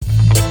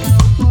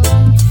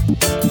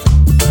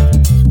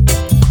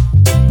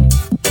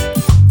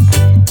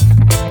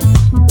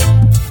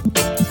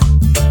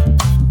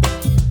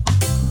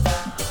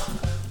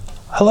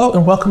Hello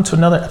and welcome to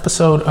another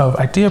episode of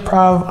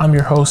IdeaProv. I'm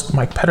your host,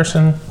 Mike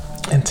Pedersen,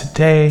 and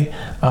today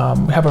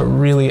we have a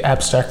really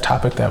abstract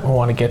topic that we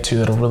want to get to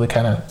that'll really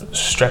kind of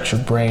stretch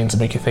your brains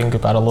and make you think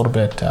about a little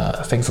bit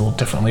things a little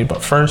differently.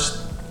 But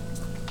first,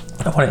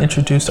 I want to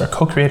introduce our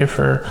co-creator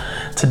for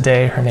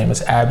today. Her name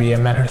is Abby. I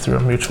met her through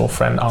a mutual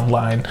friend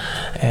online,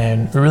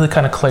 and we really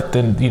kind of clicked.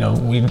 And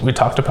we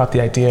talked about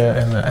the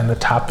idea and the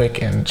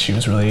topic, and she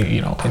was really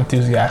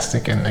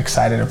enthusiastic and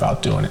excited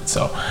about doing it.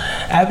 So,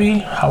 Abby,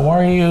 how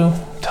are you?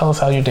 Tell us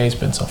how your day's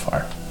been so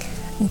far.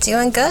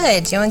 Doing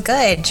good.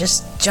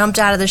 Just jumped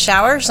out of the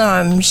shower, so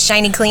I'm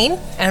shiny clean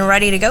and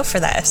ready to go for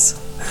this.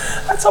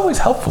 That's always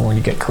helpful when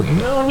you get clean.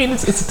 You know what I mean?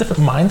 It's a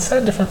different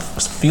mindset, different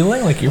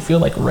feeling. Like you feel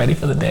like ready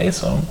for the day,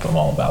 so I'm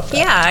all about that.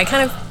 Yeah, I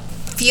kind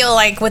of feel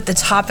like with the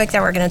topic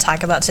that we're going to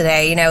talk about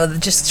today,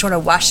 just sort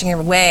of washing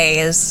your way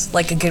is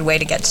like a good way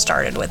to get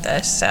started with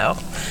this. So,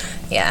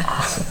 yeah.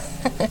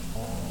 Awesome.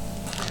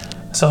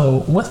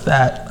 So with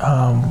that,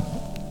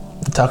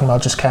 talking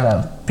about just kind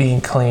of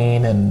being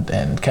clean and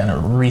kind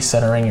of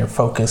recentering your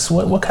focus,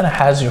 what kind of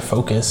has your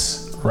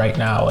focus right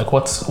now? Like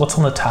what's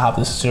on the top?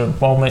 This is your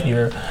moment,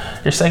 your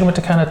segment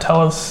to kind of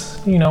tell us,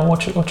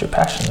 what you're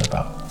passionate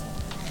about.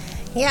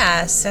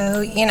 Yeah,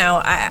 so,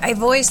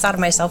 I've always thought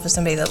of myself as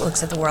somebody that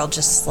looks at the world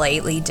just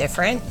slightly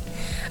different,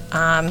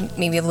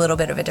 maybe a little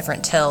bit of a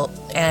different tilt,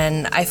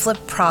 and I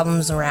flip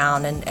problems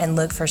around and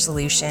look for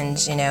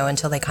solutions,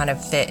 until they kind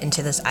of fit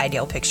into this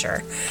ideal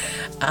picture.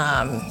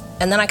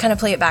 And then I kind of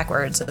play it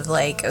backwards of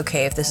like,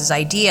 okay, if this is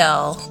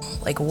ideal,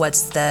 like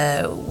what's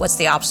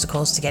the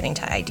obstacles to getting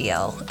to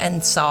ideal,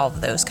 and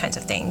solve those kinds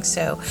of things.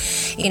 So,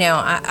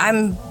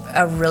 I'm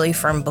a really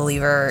firm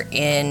believer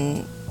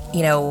in,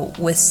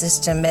 with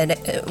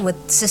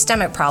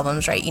systemic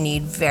problems, right? You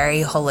need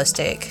very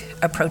holistic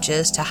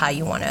approaches to how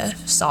you want to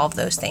solve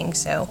those things.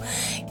 So,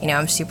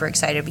 I'm super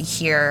excited to be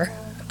here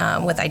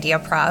with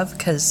IdeaProv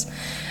because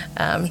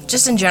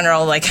just in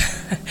general, like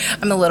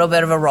I'm a little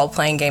bit of a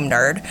role-playing game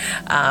nerd,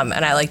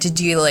 and I like to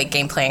do like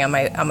game playing on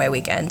my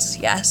weekends.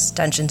 Yes,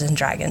 Dungeons and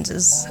Dragons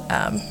is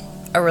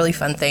a really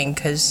fun thing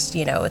because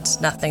it's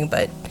nothing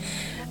but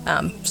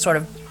sort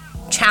of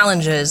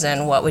challenges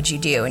and what would you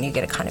do, and you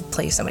get to kind of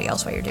play somebody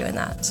else while you're doing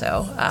that.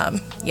 So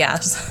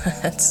yes,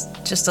 that's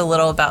just a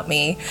little about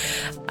me.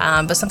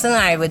 But something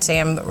that I would say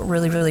I'm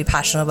really, really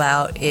passionate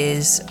about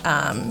is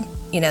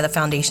the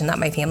foundation that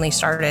my family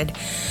started.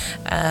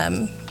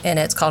 And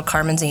it's called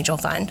Carmen's Angel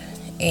Fund.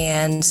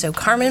 And so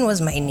Carmen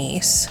was my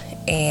niece,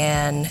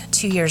 and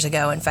 2 years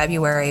ago in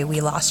February,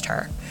 we lost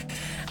her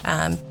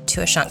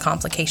to a shunt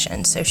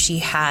complication. So she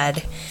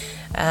had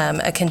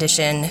a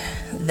condition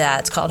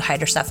that's called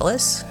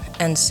hydrocephalus.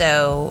 And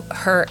so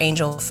her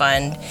Angel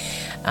Fund,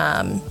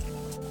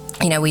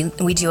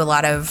 we do a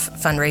lot of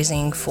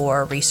fundraising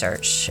for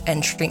research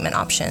and treatment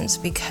options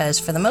because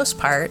for the most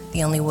part,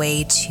 the only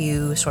way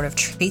to sort of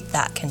treat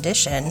that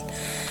condition,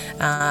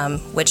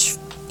 which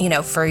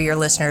for your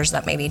listeners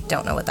that maybe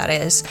don't know what that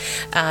is,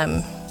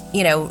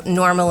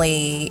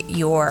 normally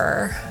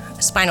your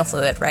spinal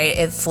fluid, right,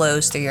 it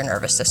flows through your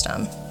nervous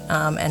system.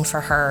 And for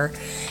her,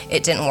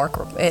 it didn't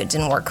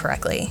work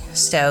correctly.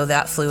 So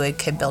that fluid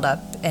could build up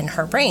in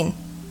her brain.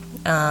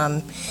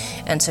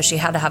 And so she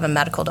had to have a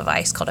medical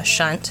device called a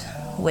shunt,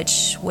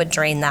 which would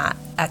drain that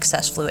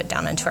excess fluid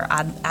down into her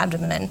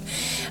abdomen.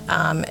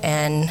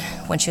 And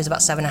when she was about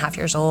 7.5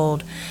 years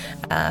old,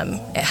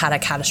 it had a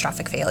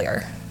catastrophic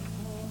failure.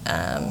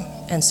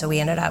 And so we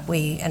ended up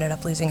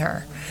losing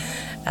her.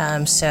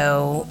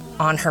 So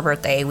on her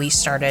birthday, we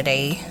started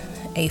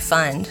a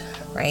fund,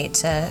 right,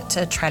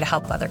 to try to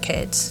help other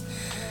kids.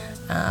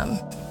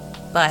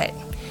 But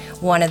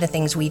one of the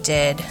things we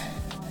did,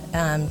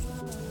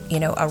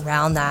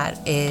 around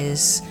that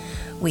is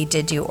we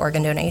did do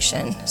organ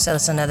donation. So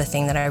that's another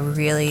thing that I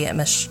really am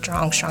a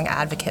strong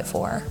advocate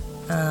for.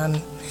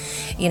 And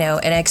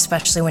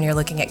especially when you're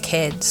looking at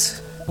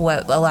kids,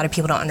 what a lot of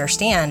people don't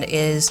understand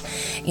is,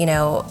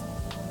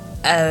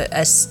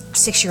 a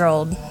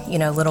 6-year-old,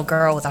 little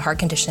girl with a heart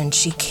condition,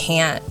 she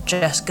can't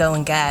just go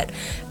and get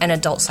an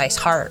adult-sized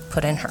heart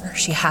put in her.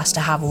 She has to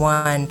have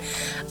one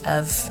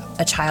of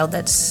a child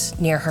that's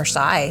near her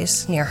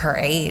size, near her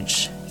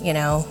age,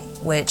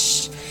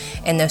 which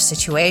in those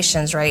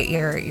situations, right,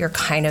 you're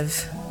kind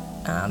of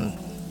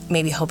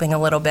maybe hoping a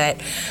little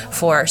bit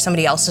for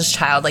somebody else's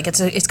child. Like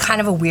it's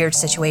kind of a weird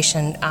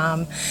situation.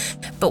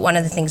 But one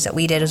of the things that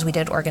we did is we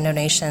did organ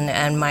donation,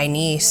 and my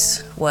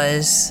niece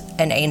was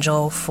an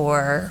angel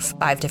for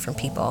 5 different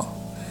people.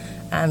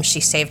 She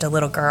saved a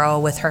little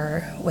girl with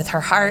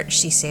her heart.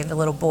 She saved a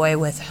little boy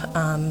with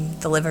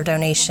the liver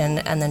donation,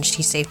 and then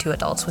she saved 2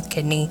 adults with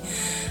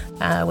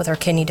her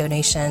kidney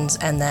donations,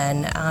 and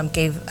then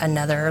gave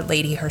another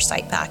lady her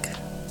sight back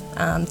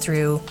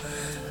through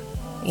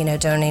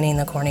donating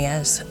the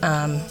corneas.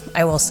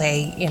 I will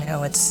say,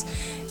 it's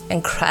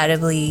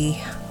incredibly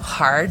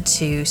hard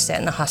to sit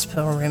in the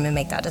hospital room and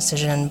make that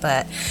decision,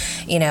 but,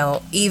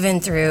 even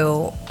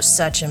through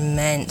such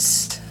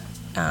immense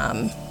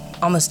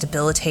almost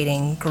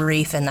debilitating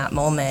grief in that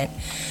moment,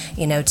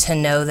 to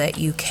know that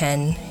you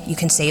can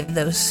save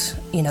those,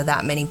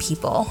 that many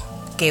people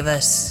gave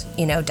us,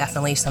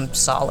 definitely some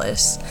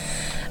solace.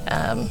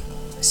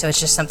 So it's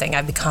just something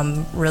I've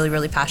become really,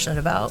 really passionate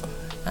about.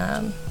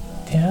 And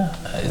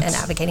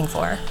advocating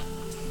for.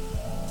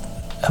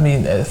 I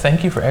mean,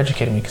 thank you for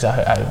educating me, because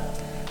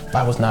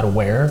I was not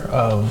aware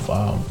of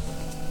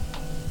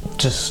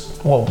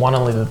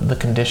only the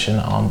condition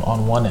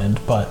on one end,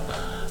 but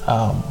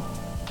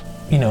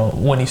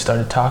when he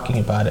started talking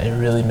about it, it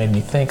really made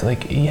me think,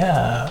 like,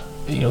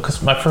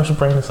 because my first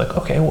brain is like,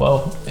 okay,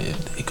 well,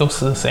 it goes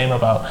to the same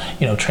about,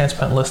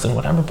 transplant list and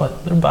whatever,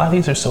 but their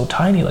bodies are so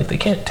tiny, like they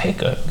can't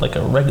take a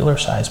regular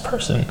sized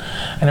person.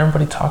 And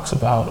everybody talks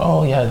about,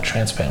 oh yeah,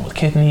 transplant with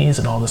kidneys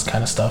and all this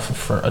kind of stuff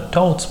for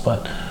adults,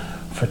 but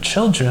for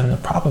children, the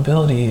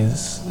probability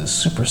is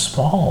super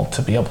small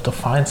to be able to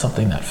find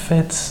something that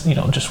fits,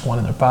 just one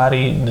in their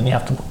body. And then you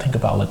have to think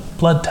about like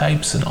blood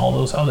types and all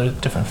those other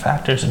different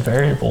factors and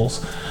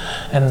variables.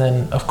 And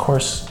then, of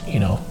course,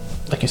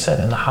 like you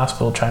said, in the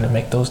hospital, trying to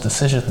make those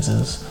decisions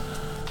is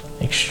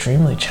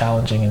extremely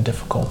challenging and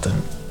difficult.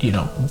 And,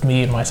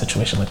 me in my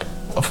situation, like,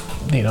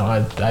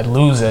 I'd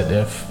lose it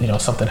if,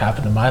 something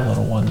happened to my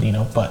little one,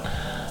 but,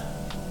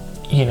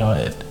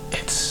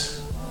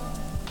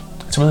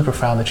 it's really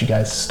profound that you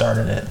guys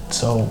started it.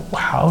 So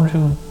how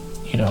do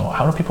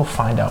people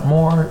find out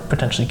more,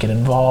 potentially get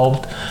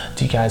involved?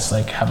 Do you guys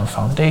like have a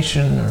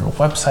foundation or a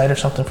website or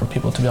something for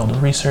people to be able to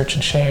research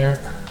and share?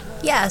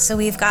 Yeah, so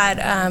we've got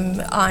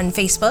on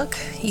Facebook,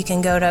 you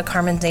can go to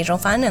Carmen's Angel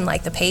Fund and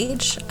like the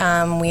page.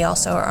 We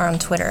also are on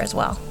Twitter as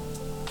well.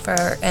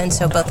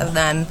 So both of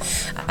them,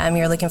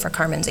 you're looking for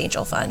Carmen's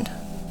Angel Fund.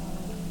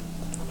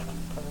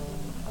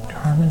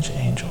 Carmen's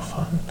Angel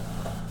Fund.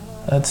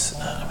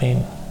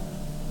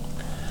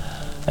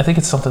 I think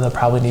it's something that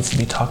probably needs to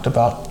be talked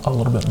about a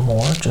little bit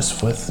more,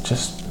 just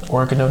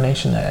organ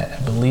donation. I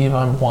believe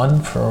I'm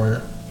one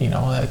for,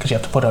 because you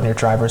have to put on your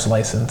driver's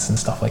license and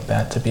stuff like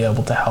that to be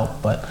able to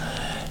help. But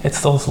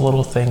it's those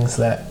little things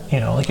that,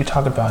 like you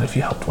talk about, if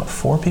you helped,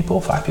 5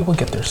 people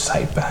get their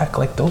sight back,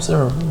 like those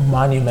are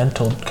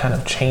monumental kind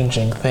of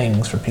changing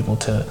things for people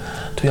to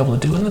be able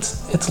to do. And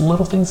it's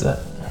little things that,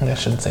 I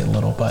shouldn't say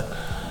little, but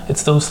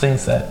it's those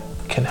things that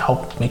can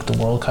help make the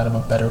world kind of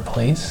a better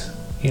place,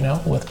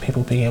 with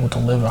people being able to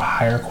live a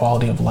higher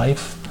quality of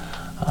life.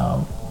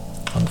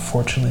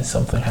 Unfortunately,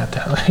 something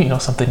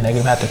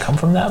negative had to come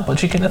from that, but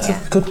that's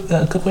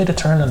a good way to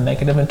turn a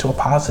negative into a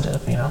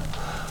positive,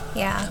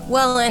 Yeah,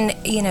 well, and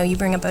you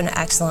bring up an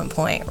excellent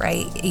point,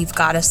 right? You've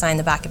got to sign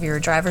the back of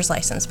your driver's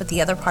license, but the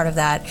other part of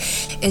that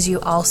is you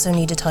also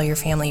need to tell your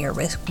family your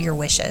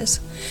wishes,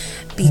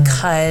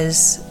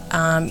 because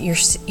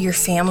your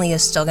family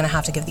is still going to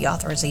have to give the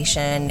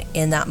authorization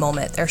in that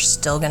moment. They're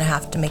still going to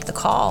have to make the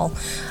call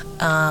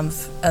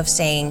of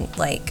saying,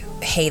 like,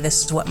 hey,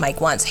 this is what Mike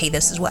wants. Hey,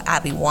 this is what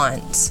Abby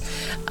wants.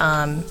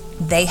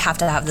 They have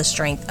to have the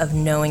strength of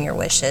knowing your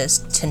wishes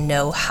to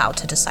know how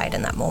to decide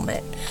in that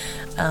moment.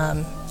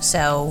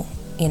 So,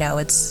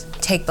 it's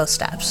take both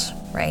steps,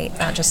 right?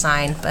 Not just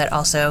sign, but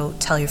also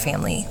tell your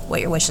family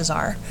what your wishes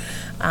are.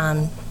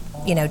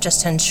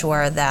 Just to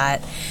ensure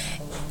that,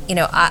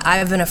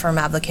 I've been a firm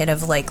advocate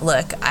of like,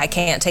 look, I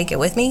can't take it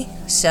with me.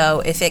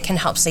 So if it can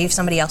help save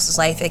somebody else's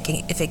life,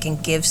 if it can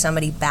give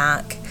somebody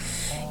back,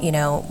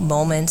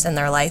 moments in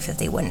their life that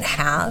they wouldn't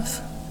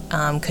have,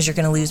 because you're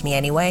going to lose me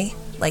anyway.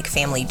 Like,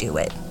 family, do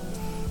it.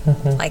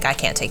 Mm-hmm. Like, I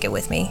can't take it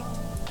with me.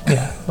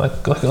 Yeah,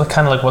 like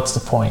kind of like, what's the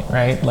point,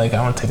 right? Like,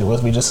 I want to take it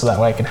with me just so that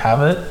way I can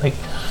have it. Like,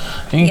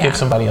 if you can give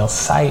somebody else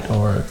sight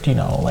or,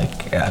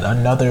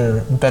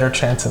 another better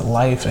chance at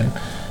life, and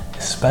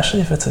especially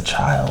if it's a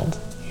child,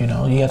 you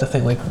have to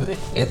think, like,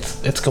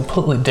 it's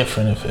completely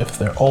different if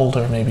they're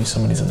older, maybe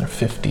somebody's in their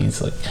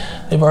 50s, like,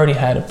 they've already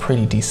had a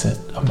pretty decent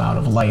amount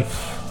of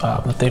life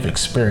that they've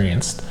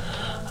experienced.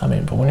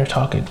 But when you're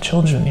talking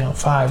children,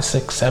 5,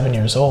 6, 7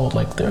 years old,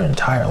 like, their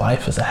entire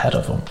life is ahead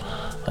of them.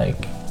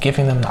 Like,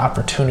 giving them the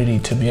opportunity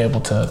to be able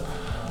to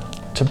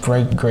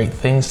bring great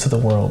things to the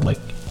world. Like,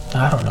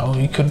 I don't know,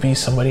 you could be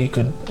somebody who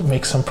could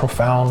make some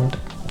profound,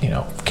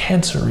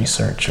 cancer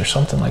research or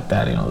something like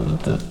that.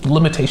 The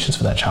limitations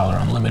for that child are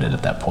unlimited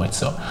at that point.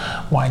 So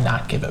why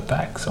not give it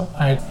back? So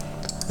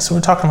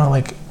we're talking about,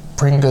 like,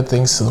 bring good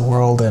things to the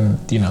world, and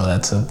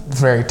that's a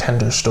very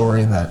tender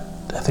story that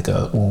I think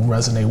will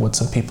resonate with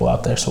some people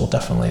out there. So we'll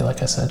definitely,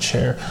 like I said,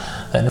 share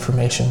that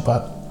information.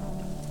 But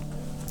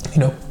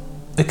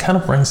it kind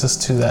of brings us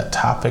to that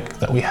topic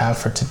that we have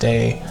for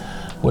today,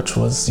 which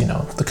was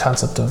the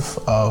concept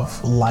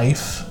of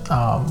life,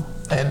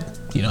 and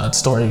that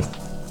story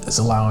is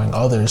allowing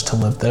others to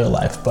live their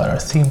life. But our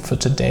theme for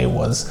today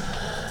was,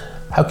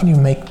 how can you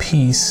make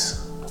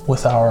peace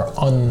with our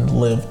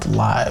unlived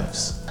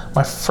lives?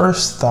 My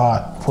first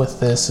thought with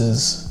this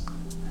is,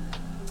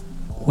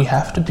 we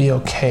have to be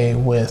okay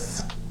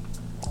with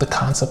the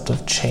concept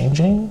of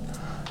changing,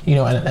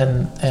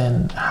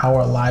 and how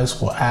our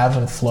lives will ebb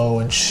and flow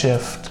and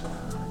shift,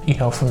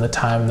 from the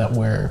time that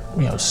we're,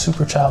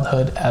 super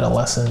childhood,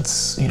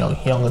 adolescence,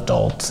 young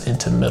adults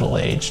into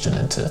middle-aged and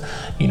into,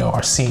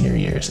 our senior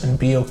years, and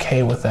be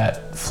okay with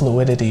that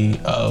fluidity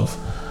of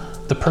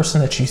the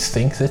person that you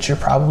think that you're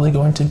probably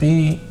going to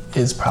be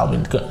is probably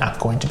not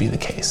going to be the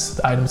case.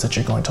 The items that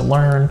you're going to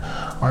learn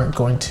aren't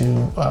going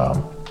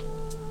to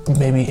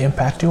maybe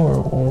impact you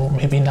or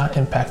maybe not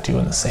impact you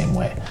in the same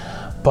way.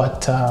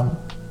 But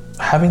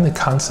having the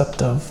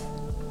concept of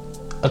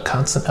a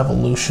constant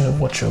evolution of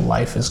what your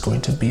life is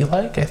going to be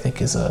like, I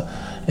think is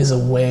a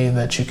way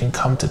that you can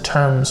come to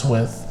terms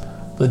with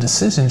the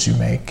decisions you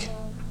make.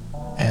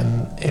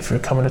 And if you're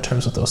coming to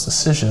terms with those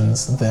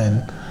decisions,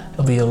 then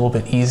it'll be a little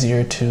bit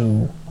easier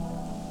to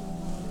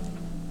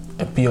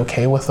be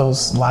okay with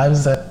those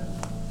lives that,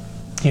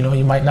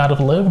 you might not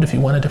have lived if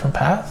you went a different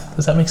path.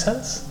 Does that make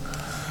sense?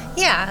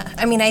 Yeah.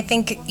 I mean, I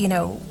think,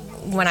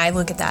 when I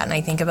look at that and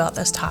I think about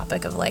this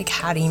topic of like,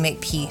 how do you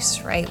make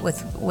peace, right,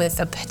 with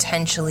a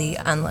potentially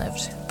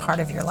unlived part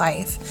of your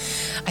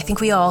life, I think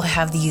we all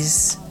have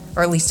these,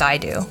 or at least I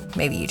do,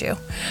 maybe you do.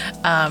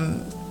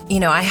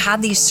 I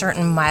had these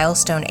certain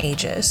milestone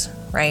ages,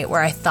 right,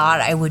 where I thought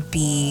I would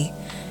be,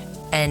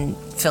 and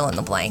fill in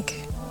the blank,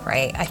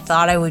 right? I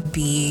thought I would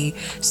be,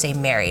 say,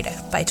 married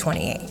by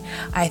 28.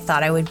 I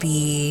thought I would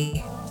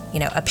be,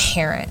 a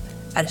parent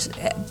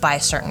by a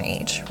certain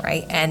age,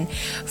 right? And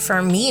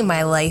for me,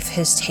 my life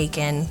has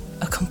taken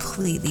a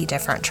completely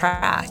different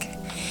track.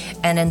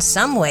 And in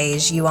some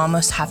ways, you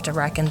almost have to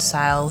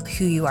reconcile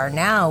who you are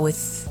now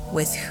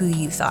with who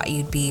you thought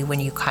you'd be when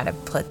you kind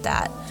of put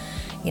that,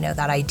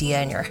 that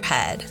idea in your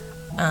head.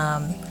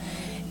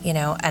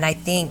 And I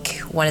think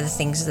one of the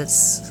things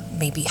that's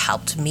maybe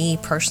helped me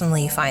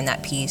personally find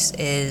that peace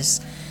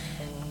is,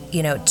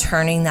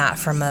 turning that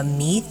from a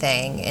me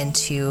thing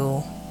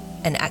into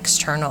an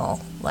external,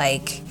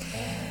 like,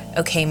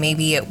 okay,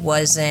 maybe it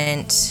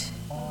wasn't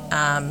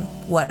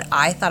what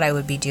I thought I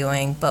would be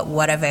doing, but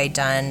what have I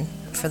done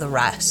for the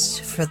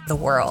rest, for the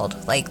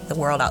world, like the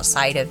world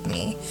outside of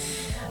me?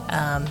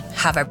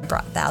 Have I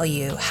brought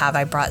value? Have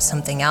I brought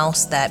something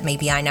else that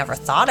maybe I never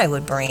thought I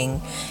would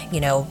bring,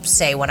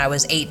 say when I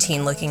was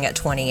 18 looking at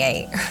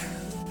 28,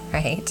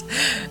 right?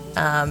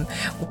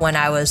 When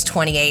I was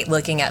 28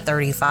 looking at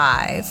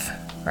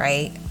 35,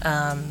 right?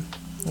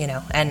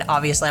 And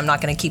obviously I'm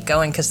not going to keep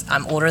going because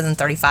I'm older than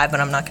 35, but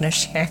I'm not going to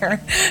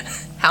share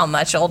how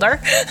much older,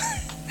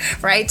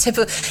 right?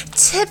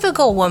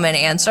 Typical woman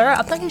answer. I'm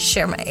not going to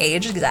share my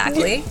age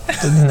exactly.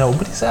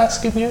 Nobody's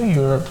asking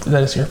you.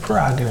 That is your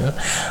prerogative.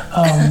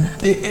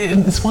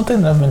 It's one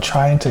thing that I've been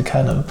trying to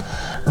kind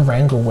of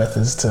wrangle with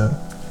is to,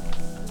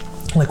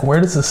 like,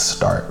 where does this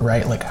start,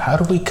 right? Like, how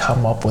do we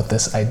come up with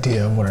this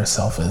idea of what our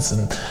self is?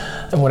 And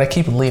what I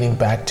keep leading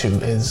back to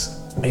is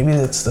maybe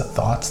it's the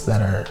thoughts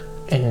that are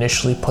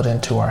initially put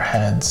into our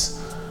heads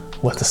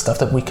with the stuff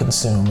that we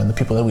consume and the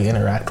people that we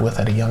interact with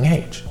at a young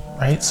age,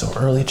 right? So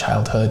early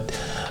childhood,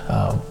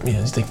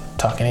 they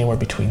talk anywhere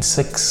between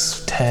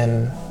 6,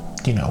 10,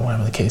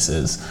 whatever the case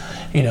is,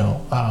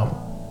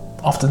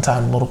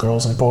 oftentimes little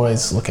girls and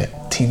boys look at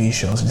TV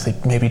shows and you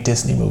think maybe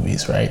Disney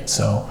movies, right?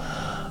 So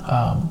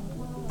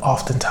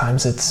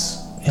oftentimes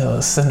it's, the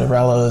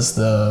Cinderellas,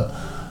 the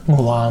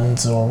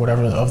Mulans or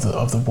whatever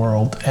of the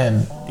world,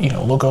 and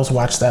little girls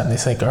watch that and they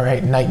think, all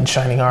right, knight in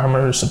shining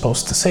armor is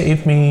supposed to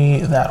save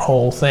me, that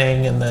whole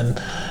thing, and then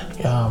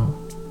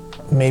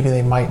maybe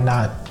they might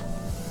not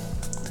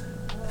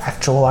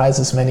actualize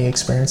as many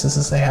experiences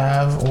as they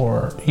have,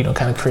 or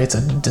kind of creates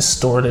a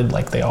distorted,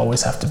 like they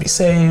always have to be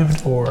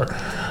saved, or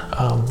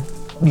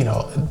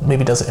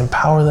maybe doesn't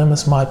empower them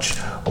as much,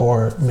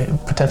 or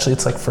potentially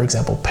it's like, for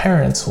example,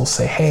 parents will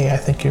say, hey, I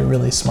think you're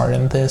really smart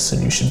in this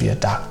and you should be a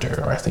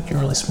doctor, or I think you're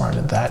really smart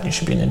in that, you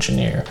should be an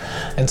engineer.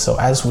 And so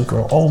as we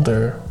grow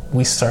older,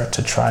 we start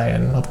to try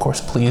and, of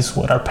course, please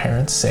what our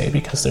parents say,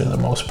 because they're the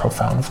most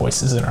profound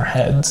voices in our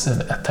heads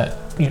and at that,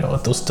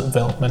 at those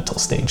developmental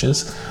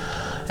stages.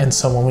 And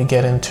so when we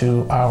get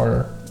into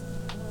our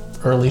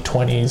early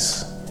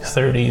 20s,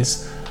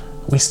 30s,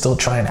 we still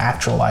try and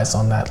actualize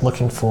on that,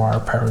 looking for our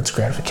parents'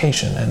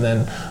 gratification. And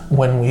then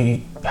when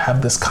we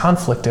have this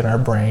conflict in our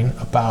brain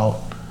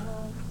about,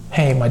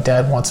 hey, my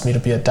dad wants me to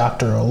be a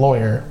doctor or a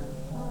lawyer,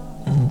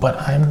 but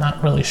I'm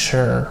not really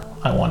sure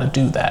I want to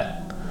do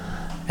that,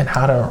 and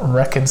how to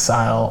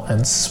reconcile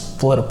and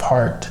split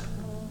apart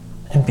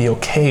and be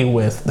okay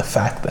with the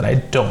fact that I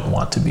don't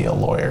want to be a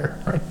lawyer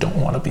or I don't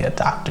want to be a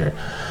doctor.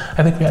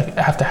 I think we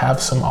have to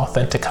have some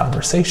authentic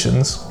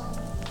conversations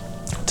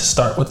to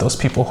start with those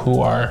people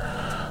who are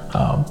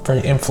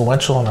very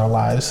influential in our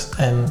lives,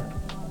 and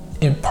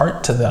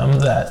impart to them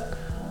that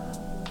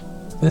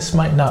this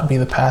might not be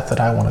the path that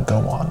I want to go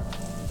on.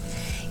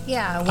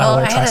 Yeah, well, I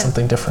want to try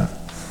something different.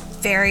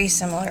 Very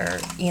similar,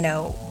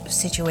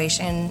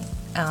 situation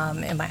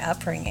in my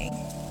upbringing,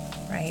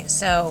 right?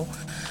 So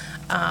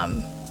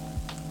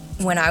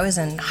when I was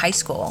in high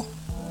school,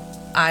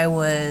 I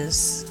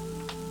was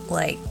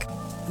like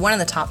one of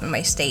the top in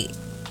my state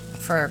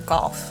for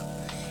golf.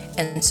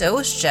 And so it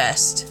was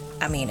just,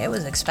 it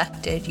was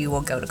expected. You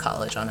will go to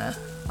college on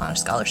on a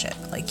scholarship.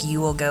 Like,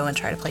 you will go and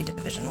try to play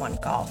Division I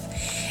golf.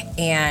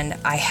 And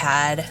I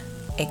had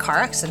a car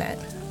accident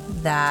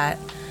that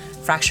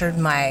fractured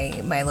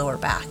my lower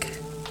back,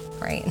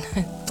 right?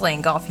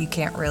 Playing golf, you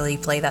can't really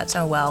play that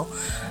so well,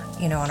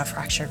 on a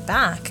fractured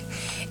back.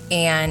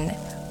 And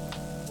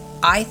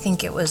I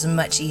think it was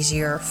much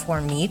easier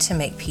for me to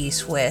make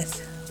peace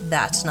with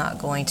that's not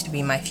going to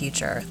be my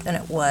future than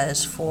it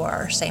was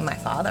for, say, my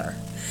father,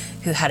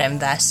 who had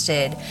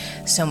invested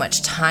so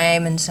much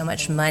time and so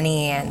much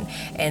money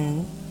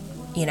and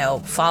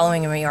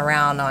following me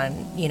around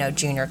on,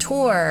 junior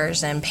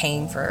tours and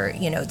paying for,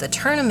 the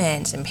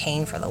tournaments and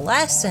paying for the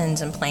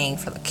lessons and paying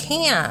for the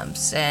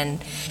camps.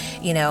 And,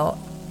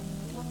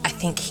 I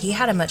think he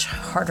had a much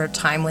harder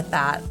time with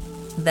that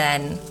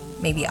than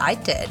maybe I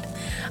did.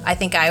 I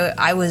think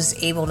I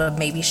was able to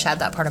maybe shed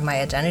that part of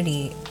my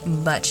identity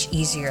much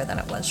easier than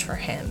it was for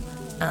him.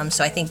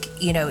 So I think,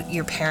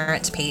 your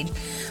parents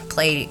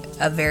played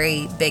a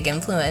very big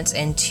influence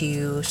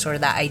into sort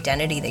of that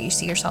identity that you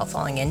see yourself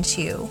falling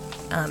into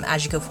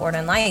as you go forward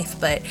in life.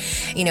 But,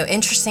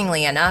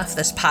 interestingly enough,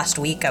 this past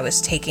week I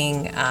was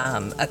taking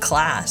a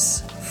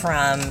class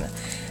from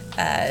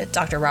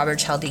Dr. Robert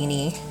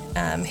Cialdini,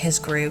 his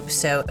group,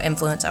 so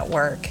Influence at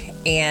Work.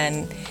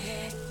 And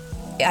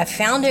I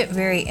found it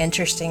very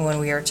interesting when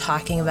we were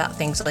talking about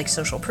things like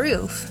social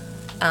proof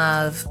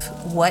of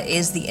what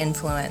is the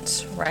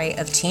influence, right,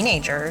 of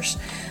teenagers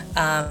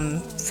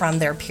from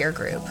their peer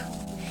group.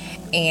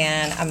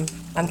 And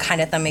I'm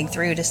kind of thumbing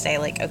through to say,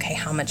 like, okay,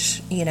 how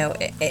much,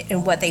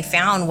 and what they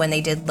found when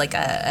they did like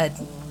a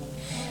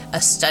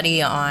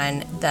study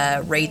on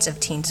the rates of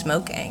teen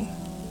smoking,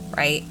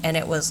 right? And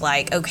it was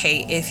like,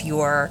 okay, if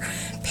your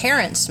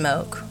parents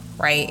smoke,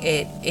 right,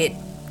 it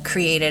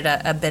created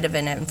a bit of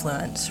an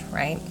influence,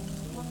 right?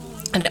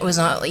 And it was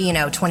not,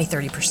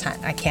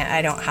 20-30%.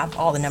 I don't have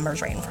all the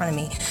numbers right in front of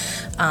me.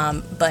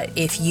 But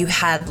if you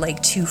had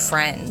like 2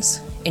 friends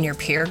in your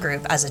peer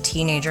group as a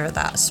teenager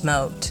that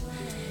smoked,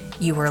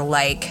 you were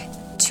like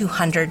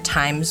 200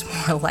 times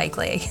more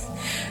likely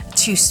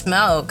to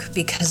smoke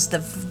because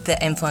the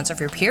influence of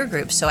your peer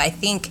group. So I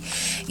think,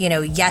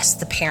 yes,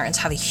 the parents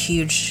have a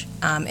huge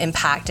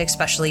impact,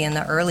 especially in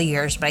the early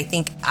years. But I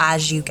think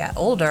as you get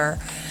older,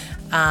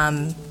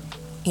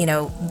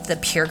 the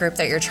peer group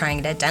that you're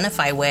trying to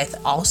identify with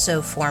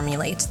also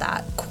formulates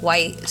that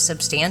quite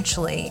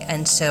substantially.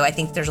 And so I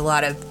think there's a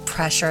lot of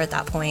pressure at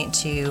that point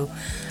to,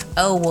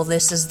 oh, well,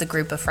 this is the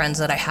group of friends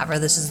that I have, or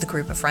this is the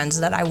group of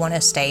friends that I want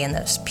to stay in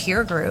this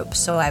peer group.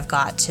 So I've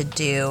got to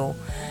do,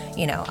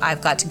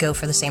 I've got to go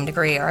for the same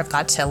degree, or I've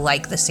got to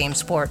like the same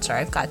sports, or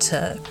I've got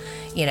to,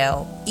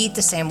 eat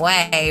the same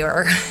way,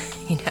 or,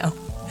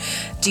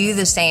 do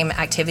the same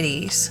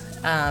activities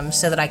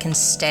so that I can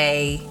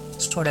stay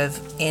sort of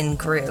in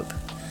group,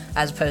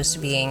 as opposed to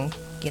being,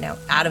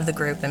 out of the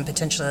group and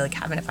potentially like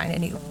having to find a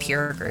new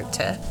peer group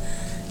to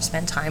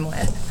spend time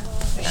with.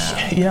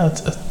 Yeah,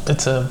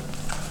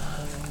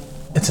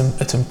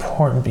 it's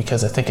important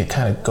because I think it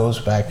kind of goes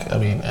back. I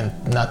mean,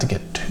 and not to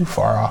get too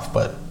far off,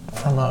 but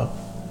from a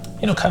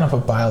kind of a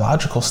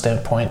biological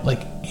standpoint,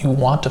 like, you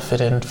want to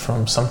fit in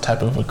from some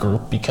type of a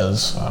group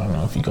because, I don't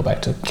know, if you go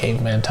back to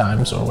caveman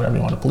times or whatever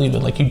you want to believe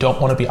in, like, you don't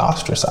want to be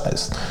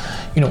ostracized.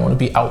 You don't want to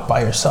be out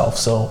by yourself.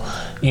 So,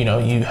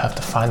 you have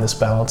to find this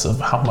balance of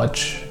how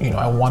much,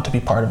 I want to be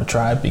part of a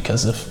tribe,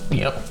 because if,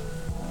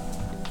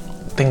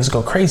 things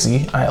go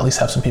crazy, I at least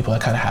have some people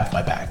that kind of have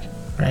my back,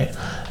 right?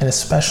 And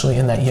especially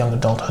in that young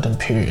adulthood and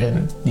period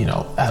and,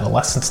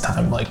 adolescence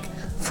time, like,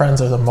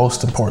 friends are the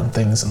most important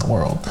things in the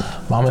world.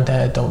 Mom and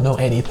dad don't know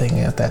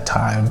anything at that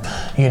time.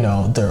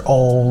 They're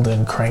old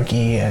and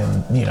cranky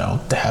and,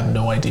 they have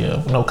no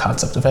idea, no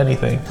concept of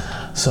anything.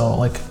 So,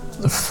 like,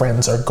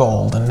 friends are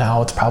gold, and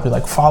now it's probably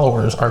like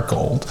followers are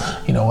gold,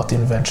 with the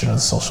invention of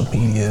the social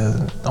media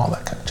and all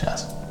that kind of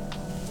jazz.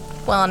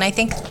 Well, and I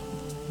think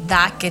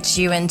that gets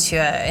you into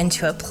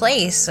a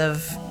place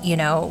of,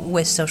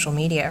 with social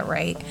media,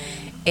 right,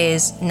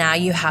 is now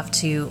you have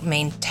to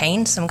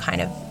maintain some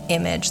kind of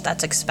image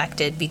that's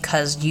expected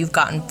because you've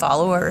gotten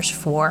followers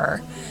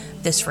for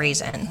this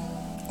reason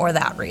or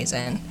that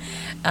reason.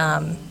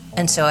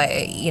 And so,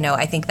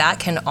 I think that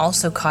can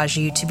also cause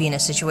you to be in a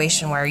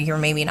situation where you're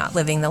maybe not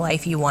living the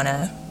life you want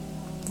to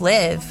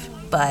live,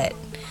 but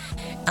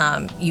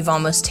you've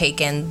almost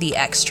taken the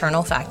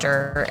external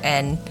factor,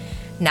 and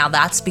now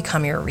that's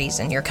become your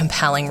reason, your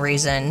compelling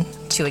reason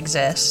to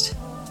exist,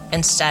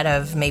 instead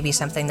of maybe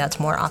something that's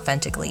more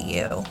authentically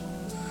you.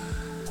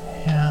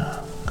 Yeah.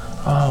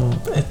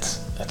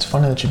 It's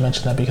funny that you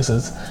mentioned that, because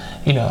it's,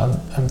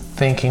 I'm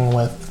thinking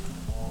with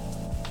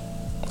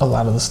a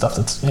lot of the stuff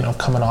that's,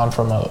 coming on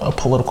from a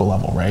political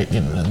level, right?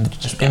 And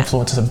just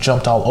influences have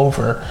jumped all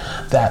over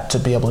that to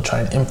be able to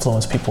try and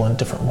influence people in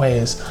different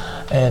ways.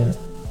 And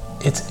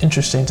it's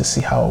interesting to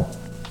see how,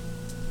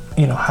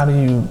 how do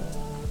you,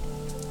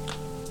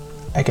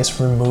 I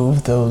guess,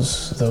 remove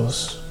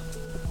those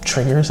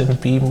triggers and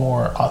be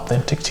more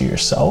authentic to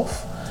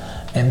yourself,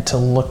 and to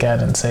look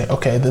at and say,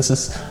 okay, they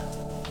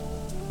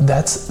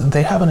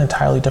have an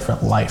entirely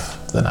different life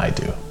than I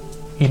do.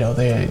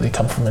 they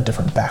come from a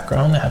different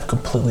background. They have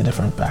completely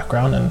different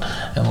background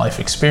and life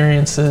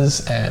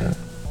experiences and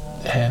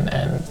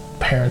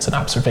parents and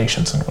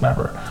observations and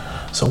whatever.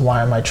 So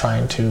why am I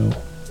trying to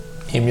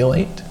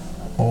emulate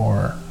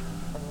or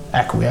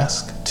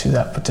acquiesce to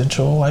that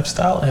potential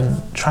lifestyle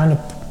and trying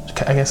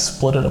to, I guess,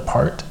 split it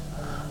apart,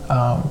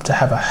 to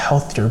have a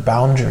healthier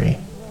boundary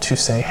to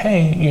say,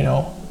 hey,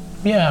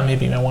 yeah,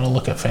 maybe I want to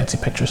look at fancy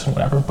pictures and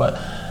whatever, but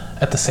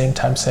at the same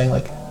time saying,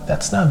 like,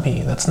 that's not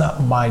me, that's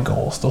not my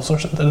goals. Those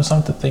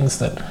aren't the things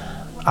that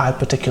I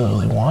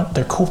particularly want.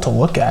 They're cool to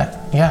look at,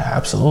 yeah,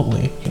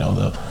 absolutely,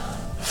 the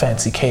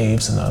fancy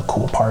caves and the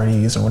cool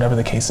parties or whatever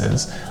the case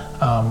is,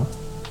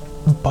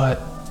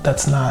 but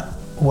that's not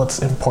what's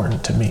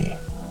important to me.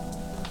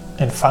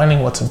 And finding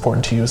what's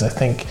important to you is, I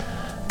think,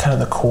 kind of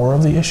the core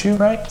of the issue,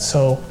 right?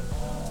 So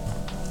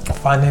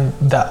finding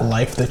that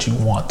life that you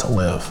want to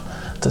live,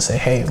 to say,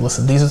 hey,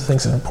 listen, these are the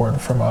things that are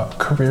important from a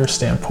career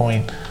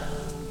standpoint.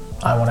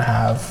 I want to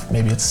have,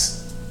 maybe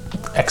it's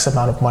X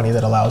amount of money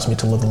that allows me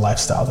to live the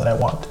lifestyle that I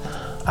want.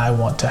 I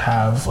want to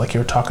have, like you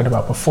were talking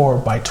about before,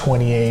 by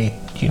 28,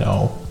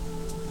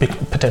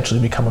 potentially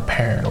become a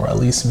parent, or at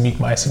least meet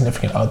my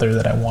significant other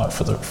that I want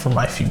for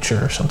my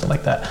future or something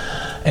like that.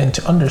 And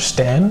to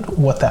understand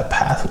what that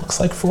path looks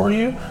like for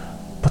you,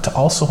 but to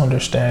also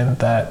understand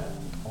that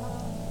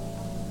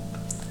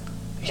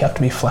you have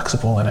to be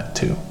flexible in it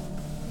too,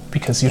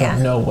 because you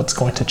don't know what's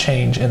going to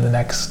change in the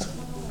next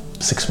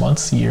 6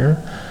 months,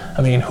 year.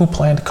 I mean, who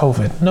planned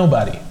COVID?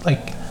 Nobody.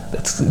 Like,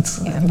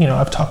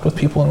 I've talked with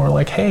people and we're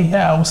like, hey,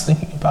 yeah, I was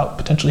thinking about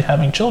potentially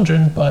having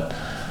children, but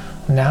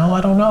now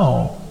I don't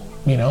know.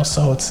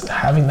 So it's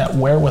having that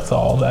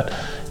wherewithal, that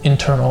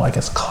internal, I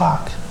guess,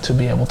 clock, to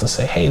be able to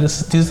say, hey,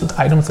 these are the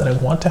items that I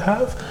want to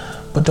have,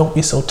 but don't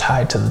be so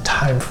tied to the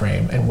time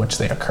frame in which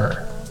they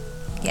occur.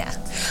 Yeah.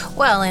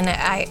 Well, and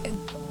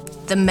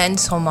the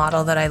mental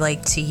model that I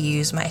like to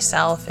use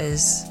myself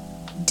is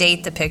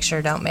date the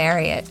picture, don't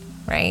marry it,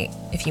 right?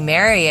 If you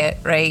marry it,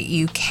 right,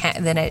 you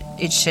can't, then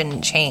it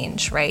shouldn't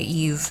change, right?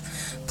 You've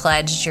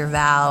pledged your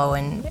vow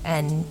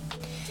and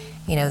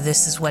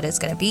this is what it's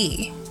going to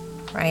be,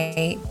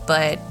 right?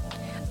 But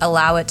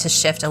allow it to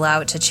shift, allow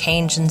it to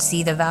change, and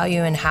see the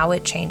value in how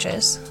it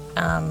changes.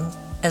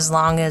 As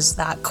long as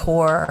that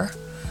core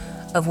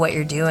of what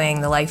you're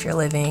doing, the life you're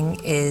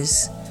living,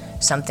 is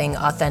something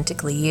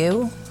authentically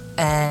you,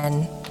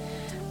 and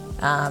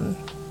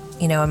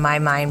in my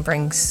mind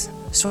brings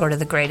sort of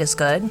the greatest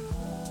good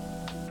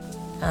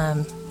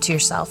to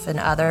yourself and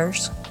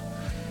others,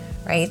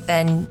 right?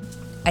 Then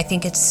I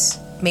think it's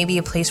maybe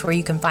a place where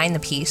you can find the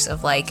peace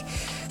of, like,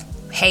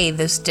 hey,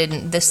 this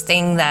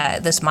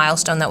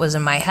milestone that was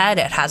in my head,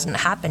 it hasn't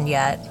happened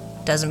yet.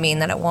 Doesn't mean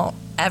that it won't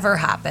ever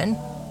happen.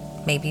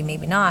 Maybe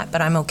not,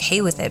 but I'm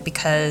okay with it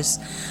because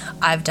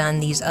I've done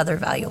these other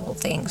valuable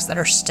things that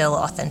are still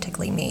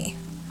authentically me.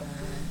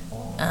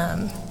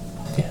 Yeah.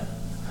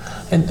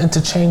 And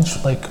to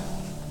change, like,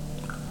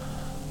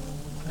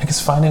 I guess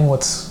finding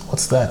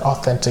what's that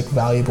authentic,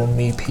 valuable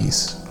me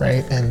piece,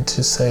 right? And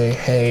to say,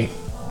 hey,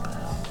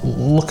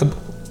 look at,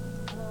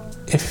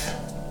 if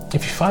you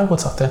find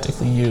what's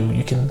authentically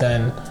you can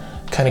then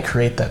kind of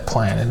create that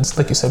plan. And it's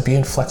like you said,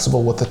 being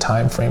flexible with the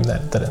time frame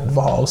that it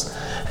involves,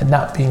 and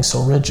not being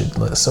so rigid.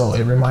 So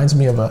it reminds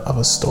me of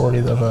a story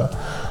of a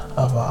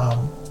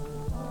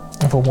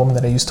woman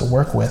that I used to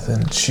work with,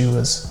 and she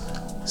was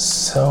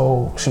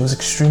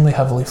extremely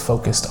heavily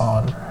focused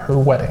on her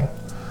wedding,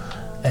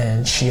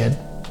 and she had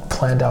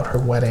planned out her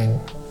wedding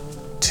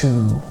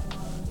to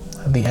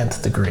the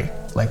nth degree,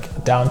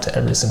 like down to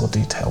every single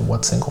detail,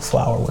 what single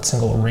flower, what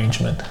single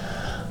arrangement,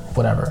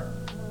 whatever.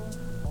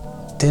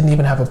 Didn't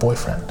even have a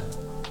boyfriend.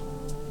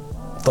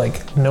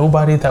 Like,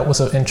 nobody that was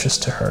of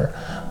interest to her,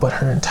 but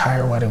her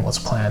entire wedding was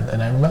planned.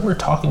 And I remember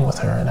talking with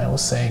her, and I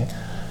was saying,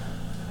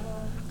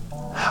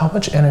 how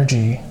much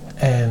energy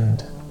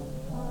and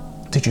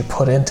did you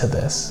put into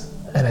this?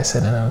 And I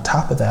said, and on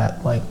top of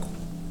that, like,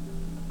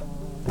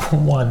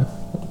 one,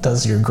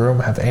 does your groom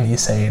have any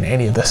say in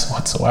any of this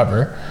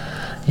whatsoever,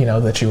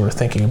 that you were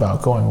thinking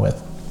about going with?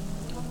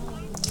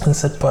 And I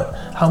said, but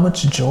how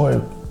much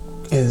joy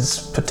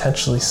is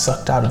potentially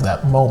sucked out of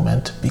that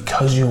moment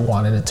because you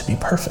wanted it to be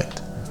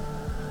perfect?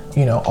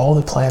 All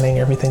the planning,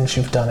 everything that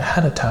you've done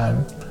ahead of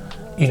time,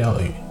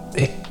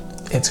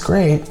 it's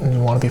great and you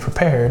want to be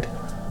prepared,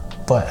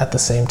 but at the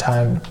same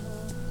time,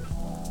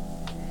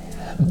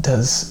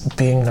 does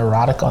being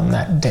neurotic on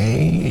that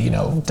day,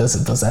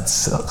 does that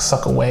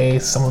suck away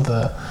some of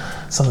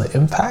the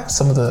impact,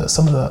 some of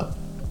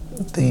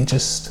the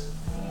just,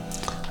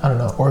 I don't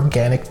know,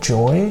 organic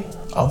joy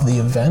of the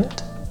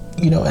event,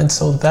 and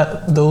so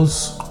that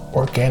those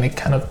organic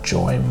kind of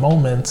joy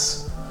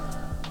moments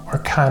are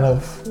kind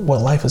of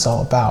what life is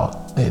all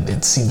about.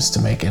 It seems to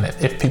make it.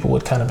 If people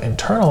would kind of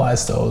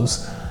internalize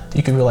those,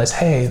 you could realize,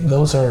 hey,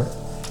 those are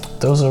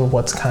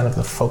what's kind of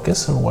the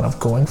focus of what I'm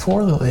going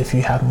for. If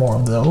you have more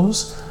of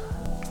those,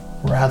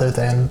 rather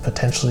than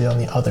potentially on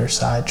the other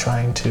side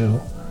trying to,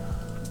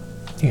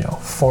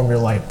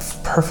 formulate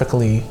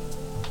perfectly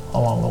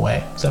along the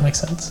way. Does that make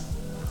sense?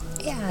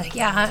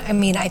 Yeah. I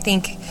mean, I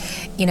think,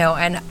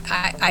 and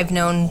I've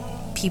known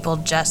people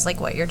just like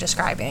what you're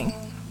describing,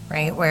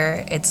 right?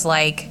 Where it's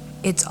like,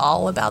 it's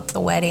all about the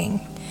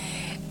wedding.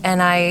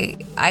 And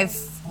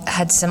I've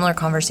had similar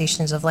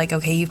conversations of like,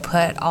 okay, you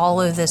put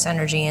all of this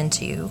energy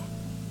into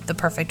the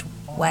perfect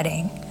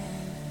wedding,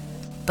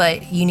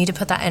 but you need to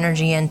put that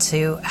energy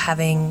into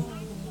having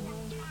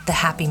the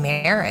happy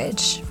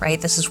marriage, right?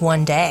 This is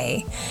one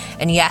day.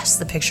 And yes,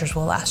 the pictures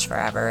will last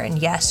forever. And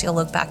yes, you'll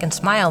look back and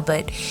smile,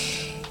 but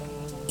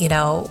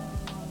the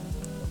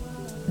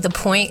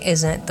point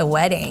isn't the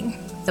wedding.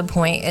 The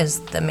point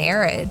is the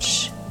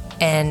marriage.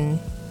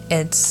 And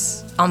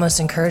it's almost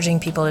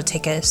encouraging people to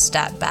take a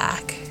step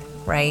back,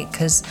 right?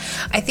 Because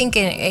I think,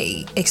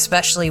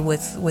 especially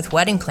with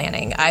wedding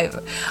planning, I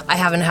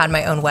haven't had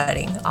my own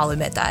wedding. I'll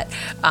admit that.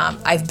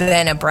 I've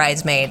been a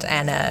bridesmaid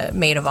and a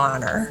maid of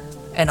honor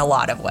in a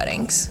lot of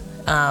weddings.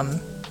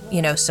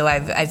 So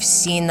I've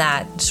seen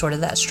that sort of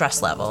that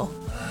stress level,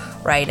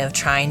 right, of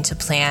trying to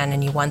plan,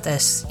 and you want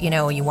this,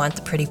 you want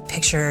the pretty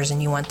pictures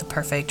and you want the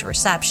perfect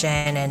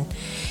reception, and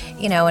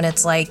and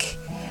it's like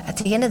at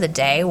the end of the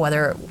day,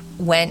 whether it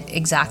went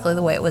exactly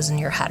the way it was in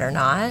your head or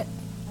not,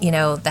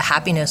 the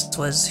happiness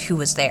was who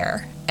was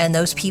there. And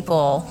those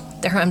people,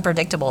 they're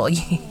unpredictable.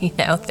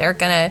 They're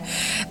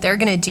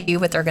gonna do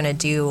what they're gonna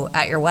do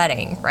at your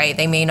wedding, right?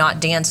 They may not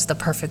dance the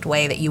perfect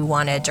way that you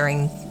wanted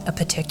during a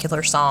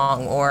particular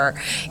song, or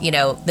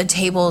the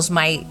tables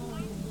might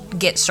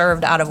get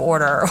served out of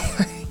order.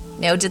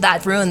 Did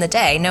that ruin the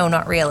day? No,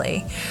 not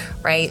really,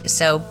 right?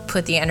 So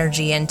put the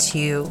energy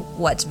into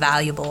what's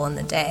valuable in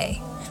the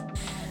day,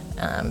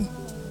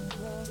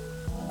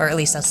 or at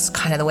least that's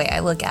kind of the way I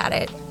look at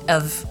it.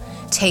 Of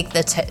take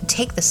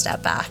the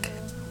step back,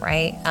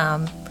 right?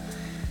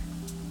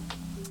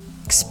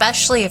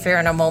 Especially if you're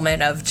in a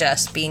moment of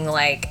just being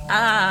like,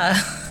 yeah,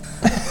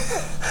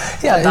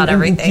 about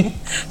everything.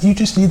 You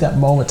just need that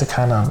moment to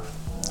kind of,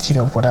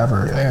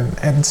 whatever.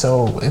 And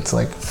so it's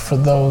like, for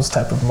those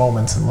type of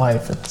moments in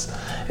life,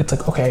 it's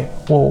like, okay,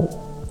 well,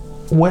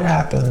 what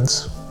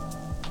happens,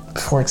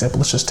 for example,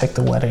 let's just take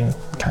the wedding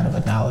kind of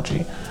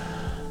analogy.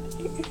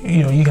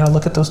 You gotta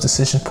look at those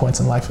decision points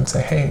in life and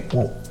say, hey,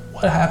 well,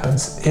 what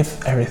happens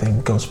if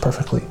everything goes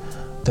perfectly?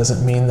 Does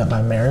it mean that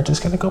my marriage is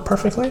going to go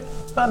perfectly?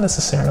 Not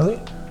necessarily.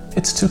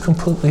 It's two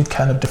completely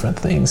kind of different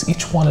things.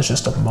 Each one is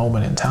just a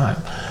moment in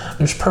time.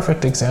 There's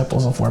perfect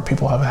examples of where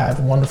people have had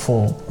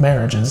wonderful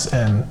marriages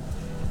and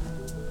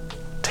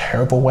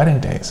terrible wedding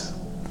days.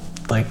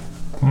 Like,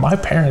 my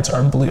parents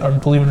are, believe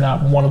it or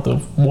not, one of the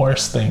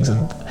worst things.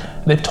 And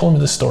they've told me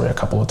this story a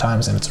couple of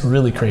times, and it's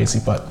really crazy,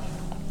 but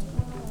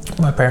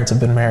my parents have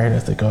been married, I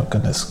think, oh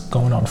goodness,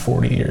 going on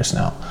 40 years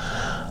now.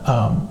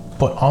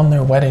 But on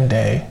their wedding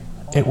day,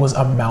 it was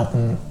a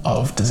mountain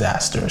of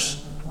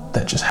disasters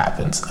that just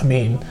happens. I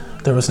mean,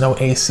 there was no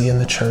AC in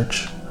the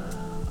church.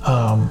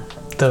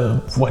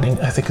 The wedding,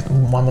 I think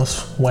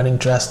Mama's wedding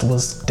dress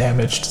was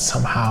damaged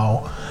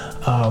somehow.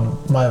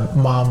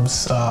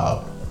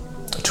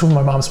 Two of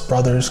my mom's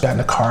brothers got in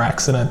a car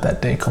accident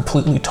that day,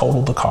 completely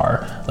totaled the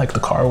car. Like, the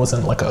car was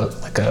in like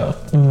a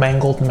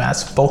mangled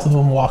mess. Both of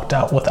them walked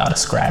out without a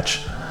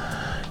scratch.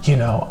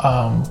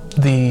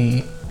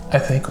 I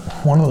think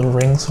one of the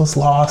rings was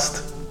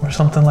lost or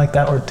something like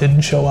that, or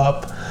didn't show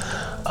up.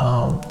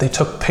 They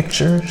took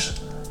pictures,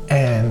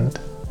 and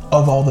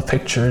of all the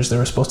pictures, they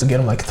were supposed to get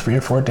them like 3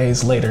 or 4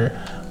 days later.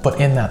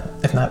 But in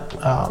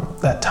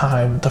that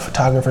time, the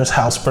photographer's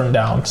house burned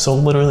down. So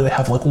literally, they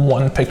have like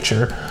one or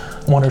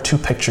two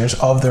pictures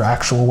of their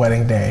actual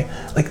wedding day.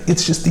 Like,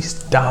 it's just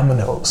these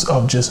dominoes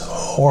of just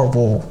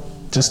horrible,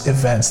 just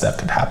events that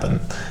could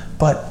happen.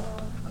 But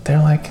they're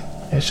like,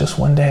 it's just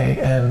one day,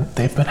 and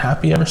they've been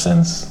happy ever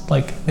since.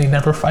 Like, they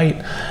never fight.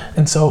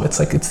 And so it's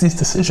like, it's these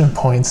decision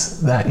points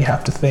that you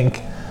have to think,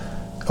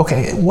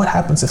 okay, what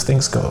happens if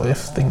things go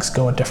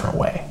a different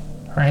way,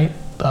 right?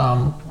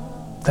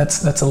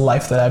 That's a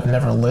life that I've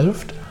never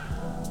lived,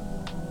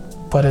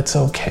 but it's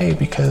okay,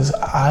 because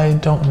I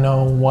don't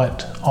know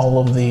what all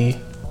of the,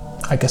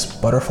 I guess,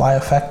 butterfly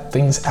effect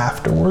things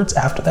afterwards,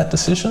 after that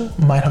decision,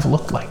 might have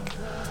looked like.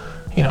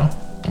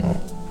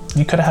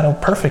 You could have had a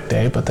perfect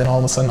day, but then all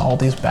of a sudden all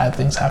these bad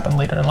things happen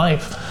later in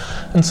life.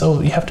 And so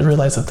you have to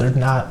realize that they're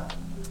not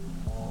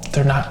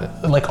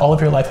like, all of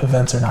your life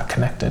events are not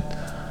connected.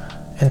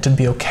 And to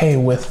be okay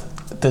with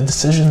the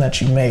decision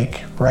that you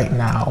make right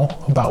now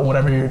about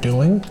whatever you're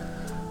doing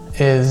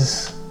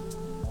is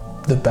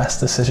the best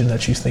decision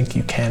that you think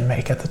you can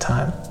make at the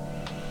time.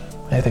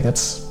 And I think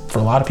that's, for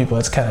a lot of people,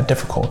 it's kind of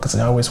difficult, because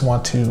they always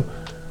want to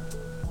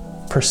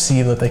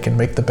perceive that they can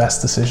make the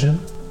best decision,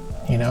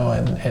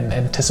 and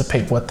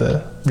anticipate what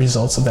the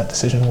results of that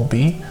decision will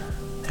be.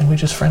 And we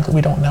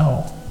don't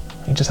know.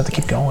 You just have to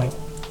keep going.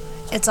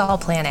 It's all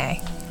plan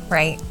A,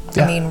 right?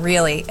 Yeah. I mean,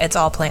 really, it's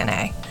all plan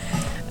A.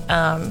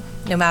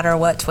 No matter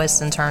what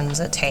twists and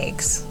turns it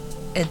takes,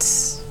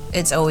 it's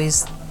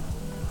always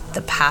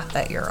the path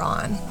that you're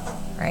on,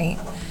 right?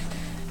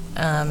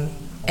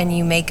 And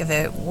you make of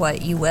it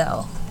what you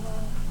will.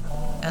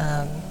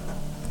 And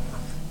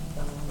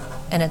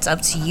it's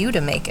up to you to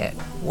make it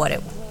what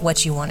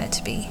what you want it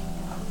to be,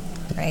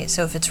 right?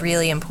 So if it's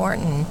really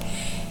important,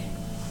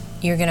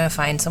 you're going to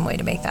find some way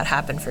to make that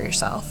happen for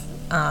yourself,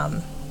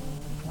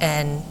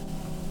 and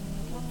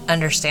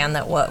understand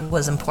that what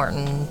was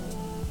important,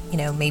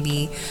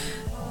 maybe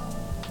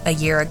a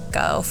year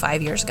ago,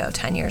 5 years ago,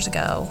 10 years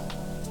ago,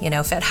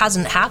 if it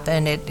hasn't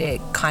happened,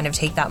 it kind of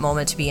take that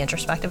moment to be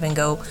introspective and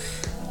go,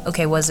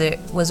 okay, was it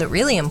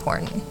really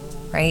important,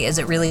 right? Is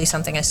it really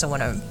something I still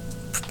want to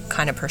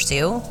kind of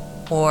pursue,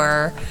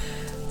 or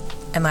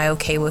am I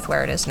okay with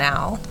where it is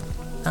now?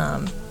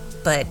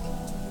 But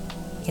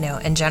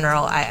in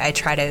general, I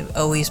try to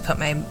always put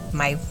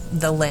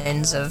the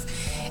lens of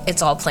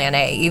it's all plan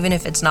A, even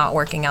if it's not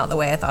working out the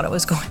way I thought it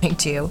was going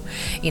to,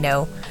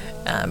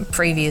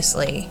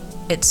 previously,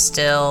 it's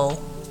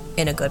still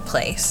in a good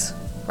place,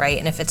 right?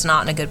 And if it's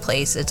not in a good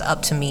place, it's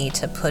up to me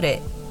to put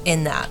it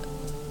in that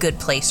good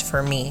place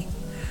for me,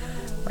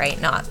 right?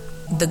 Not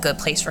the good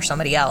place for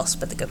somebody else,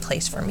 but the good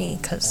place for me,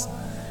 because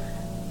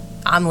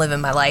I'm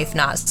living my life,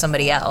 not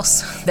somebody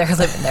else. They're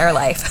living their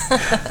life.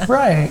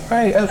 Right.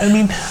 I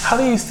mean, how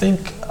do you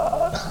think,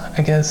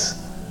 I guess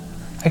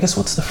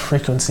what's the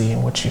frequency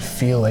in which you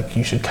feel like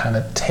you should kind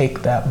of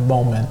take that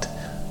moment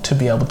to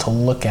be able to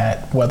look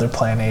at whether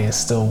plan A is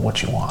still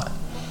what you want?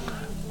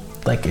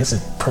 Like, is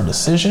it per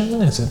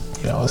decision? Is it,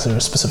 is there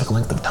a specific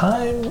length of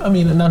time? I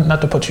mean, not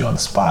to put you on the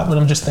spot, but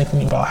I'm just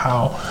thinking about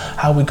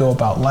how we go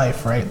about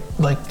life, right?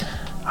 Like,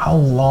 how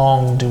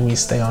long do we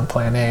stay on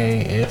plan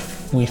A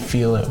if we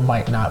feel it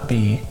might not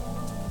be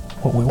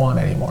what we want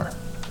anymore?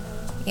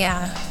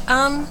 Yeah.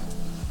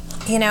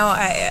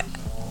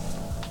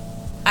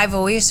 I've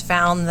always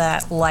found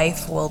that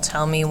life will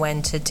tell me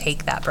when to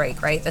take that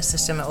break, right? The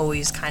system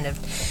always kind of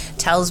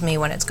tells me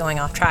when it's going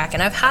off track.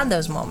 And I've had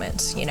those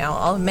moments,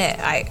 I'll admit,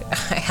 I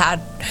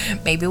had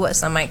maybe what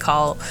some might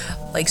call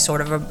like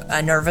sort of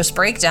a nervous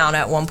breakdown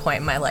at one point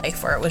in my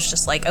life, where it was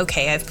just like,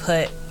 okay, I've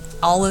put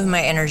all of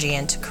my energy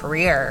into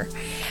career.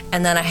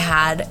 And then I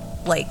had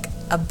like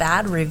a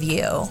bad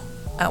review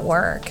at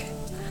work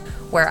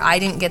where I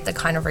didn't get the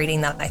kind of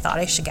rating that I thought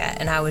I should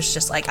get. And I was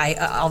just like,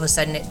 all of a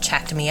sudden it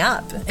checked me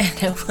up.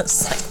 And it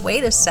was like,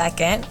 wait a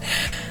second,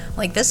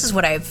 like, this is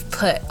what I've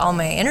put all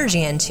my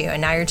energy into.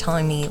 And now you're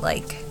telling me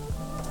like,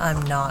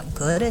 I'm not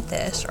good at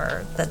this,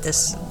 or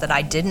that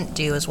I didn't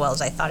do as well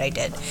as I thought I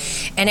did.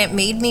 And it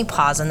made me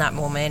pause in that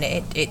moment.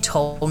 It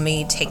told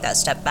me take that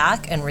step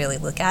back and really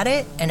look at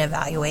it and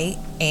evaluate.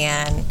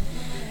 And,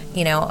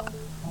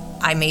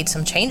 I made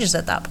some changes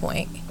at that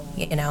point.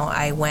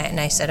 I went and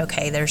I said,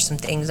 okay, there's some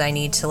things I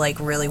need to like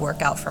really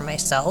work out for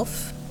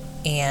myself.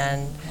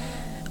 And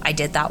I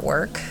did that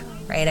work,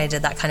 right? I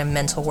did that kind of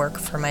mental work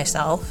for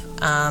myself.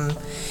 And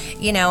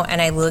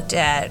I looked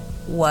at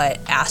what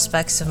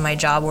aspects of my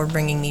job were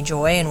bringing me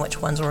joy and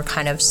which ones were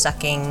kind of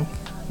sucking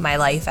my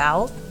life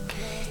out.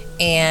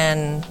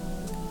 And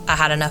I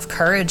had enough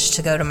courage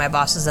to go to my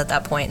bosses at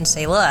that point and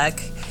say,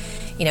 look,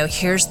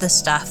 here's the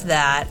stuff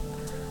that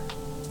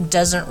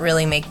doesn't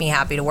really make me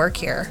happy to work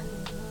here.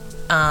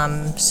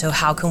 So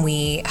how can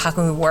we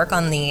work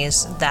on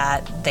these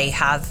that they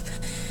have,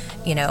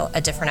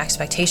 a different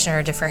expectation or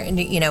a different,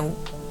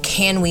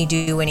 can we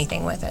do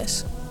anything with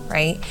this,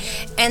 right?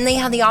 And they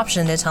had the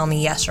option to tell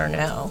me yes or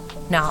no.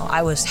 Now,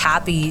 I was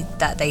happy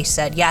that they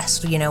said,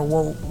 yes,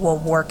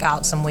 we'll work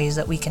out some ways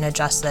that we can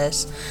adjust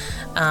this,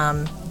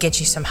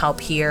 get you some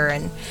help here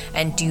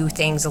and do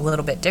things a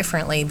little bit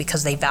differently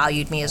because they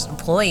valued me as an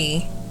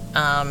employee,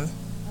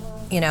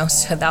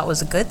 so that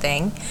was a good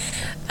thing.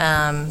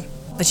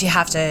 But you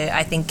have to,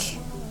 I think,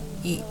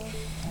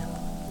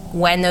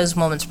 when those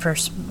moments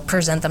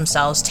present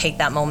themselves, take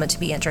that moment to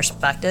be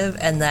introspective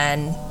and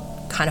then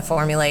kind of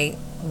formulate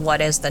what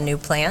is the new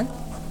plan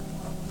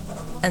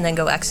and then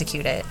go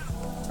execute it,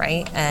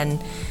 right?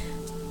 And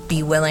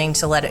be willing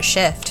to let it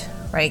shift,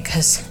 right?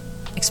 Because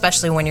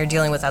especially when you're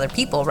dealing with other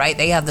people, right?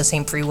 They have the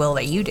same free will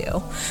that you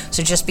do.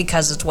 So just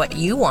because it's what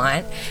you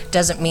want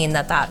doesn't mean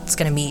that that's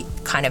going to meet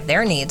kind of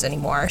their needs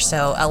anymore.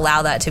 So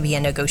allow that to be a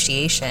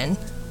negotiation.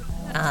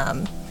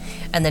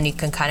 And then you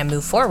can kind of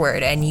move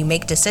forward and you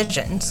make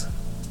decisions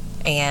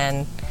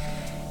and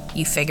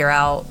you figure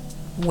out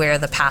where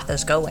the path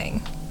is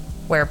going,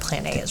 where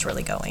plan A is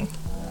really going.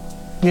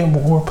 Yeah,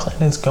 where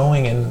plan is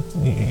going, and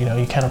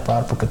you kind of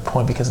brought up a good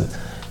point because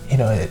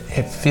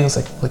it feels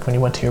like when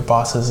you went to your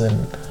bosses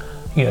and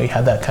you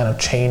had that kind of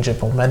change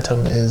of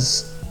momentum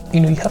is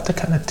you have to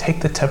kind of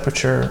take the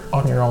temperature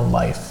on your own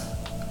life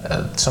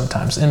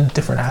sometimes in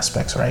different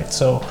aspects, right?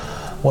 So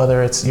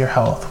whether it's your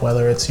health,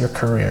 whether it's your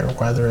career,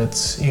 whether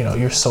it's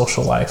your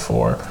social life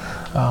or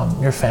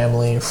your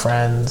family, your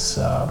friends,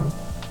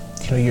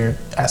 your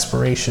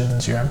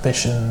aspirations, your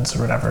ambitions,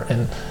 or whatever.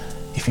 And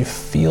if you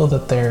feel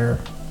that they're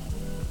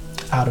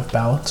out of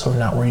balance or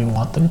not where you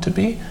want them to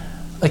be,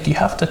 like, you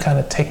have to kind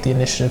of take the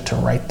initiative to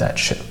right that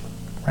ship,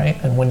 right?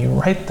 And when you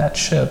right that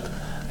ship,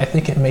 I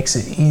think it makes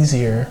it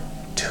easier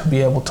to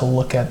be able to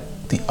look at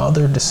the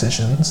other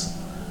decisions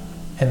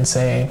and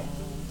say,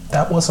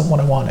 that wasn't what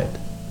I wanted.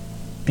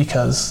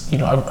 Because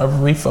I've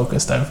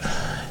refocused.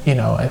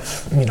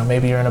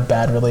 Maybe you're in a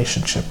bad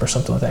relationship or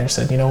something like that. You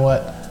said, you know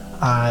what,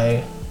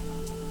 I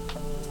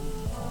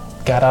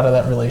got out of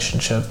that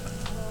relationship,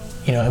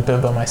 and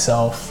been by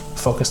myself,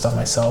 focused on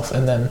myself,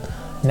 and then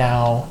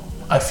now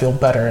I feel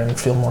better and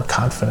feel more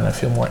confident. I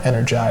feel more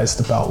energized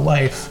about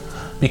life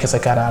because I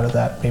got out of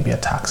that, maybe a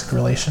toxic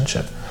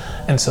relationship.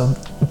 And so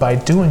by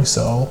doing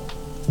so,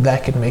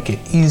 that could make it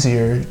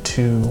easier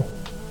to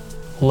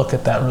look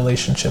at that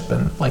relationship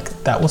and like,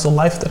 that was a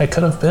life that I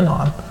could have been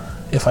on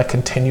if I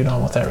continued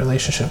on with that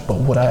relationship.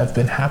 But would I have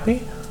been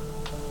happy?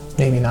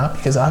 Maybe not,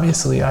 because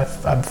obviously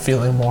I'm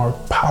feeling more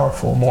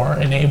powerful, more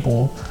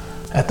enabled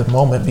at the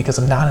moment because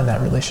I'm not in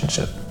that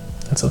relationship.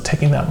 And so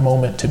taking that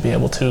moment to be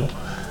able to,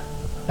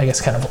 I guess,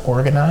 kind of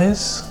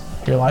organize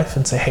your life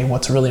and say, hey,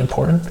 what's really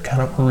important,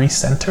 kind of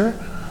recenter,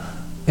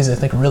 is I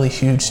think really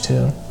huge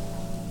to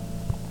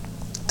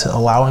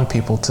allowing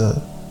people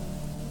to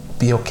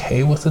be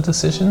okay with the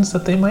decisions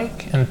that they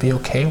make and be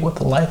okay with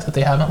the life that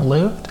they haven't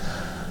lived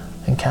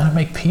and kind of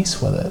make peace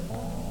with it.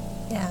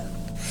 Yeah.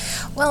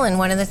 Well, and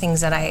one of the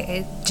things that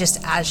I, just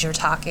as you're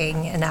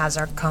talking and as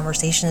our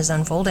conversation is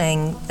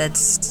unfolding,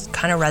 that's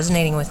kind of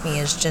resonating with me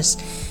is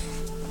just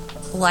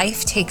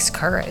life takes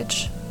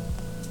courage,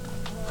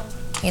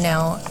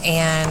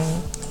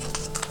 and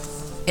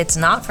it's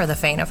not for the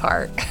faint of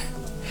heart,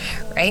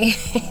 right?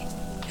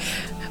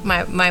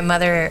 My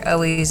mother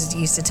always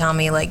used to tell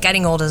me, like,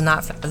 getting old is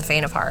not for the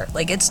faint of heart.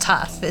 Like, it's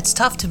tough. It's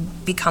tough to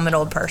become an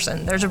old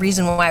person. There's a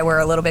reason why we're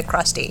a little bit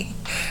crusty,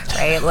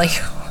 right? Like,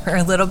 we're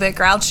a little bit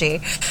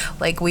grouchy.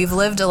 Like, we've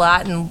lived a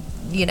lot, and,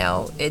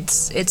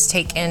 it's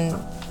taken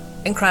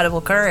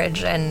incredible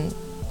courage. And,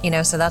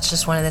 so that's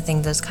just one of the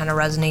things that's kind of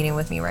resonating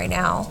with me right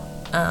now,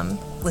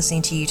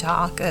 listening to you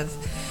talk of,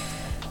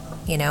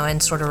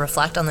 and sort of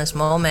reflect on this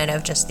moment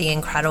of just the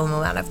incredible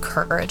amount of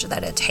courage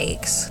that it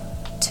takes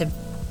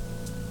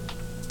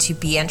to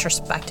be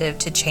introspective,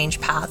 to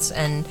change paths,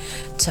 and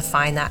to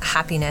find that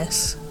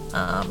happiness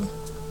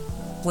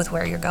with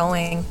where you're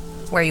going,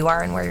 where you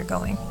are and where you're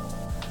going.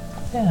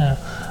 Yeah.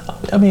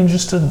 I mean,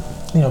 just to,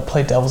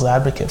 play devil's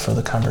advocate for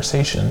the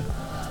conversation,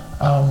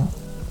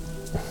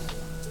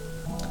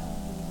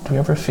 do you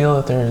ever feel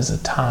that there is a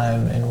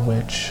time in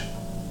which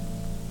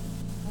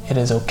it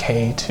is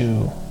okay to,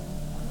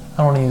 I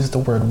don't want to use the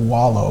word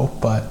wallow,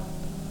 but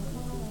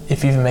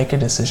if you make a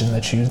decision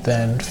that you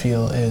then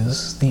feel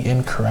is the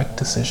incorrect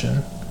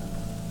decision,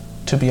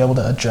 to be able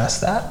to address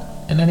that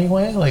in any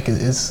way? Like,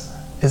 is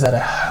that a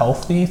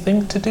healthy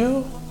thing to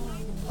do?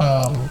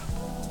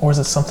 Or is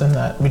it something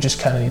that we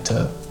just kind of need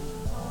to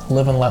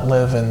live and let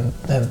live and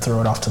throw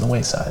it off to the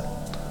wayside?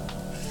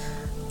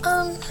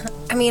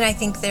 I mean, I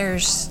think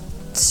there's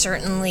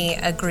certainly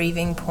a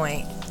grieving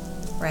point,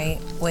 right,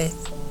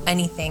 with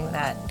anything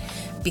that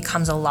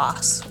becomes a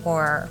loss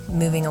or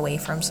moving away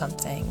from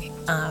something.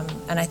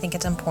 And I think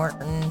it's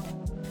important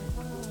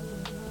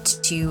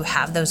to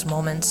have those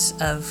moments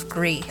of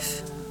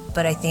grief.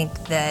 But I think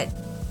that,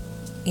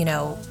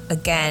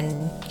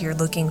 again, you're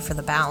looking for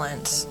the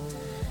balance.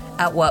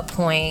 At what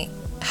point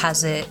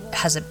has it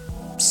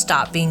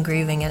stopped being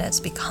grieving and it's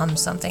become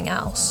something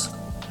else,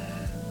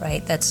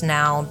 right? That's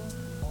now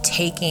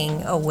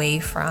taking away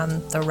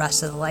from the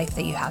rest of the life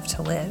that you have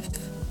to live.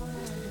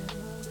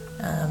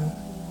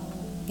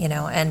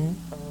 And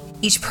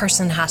each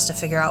person has to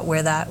figure out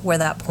where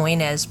that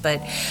point is.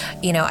 But,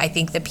 I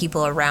think the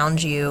people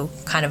around you,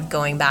 kind of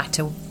going back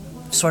to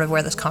sort of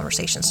where this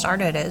conversation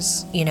started,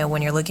 is,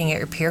 when you're looking at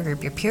your peer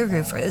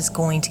group is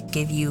going to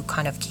give you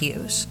kind of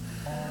cues,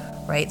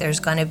 right? There's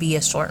going to be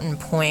a certain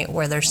point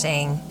where they're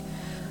saying,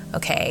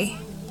 okay,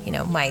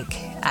 Mike,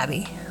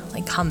 Abby,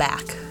 like, come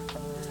back,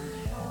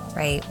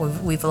 right?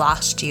 We've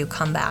lost you,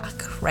 come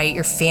back, right?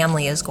 Your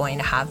family is going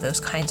to have those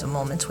kinds of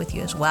moments with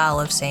you as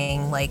well, of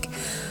saying, like,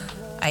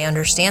 I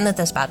understand that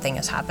this bad thing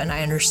has happened.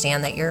 I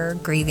understand that you're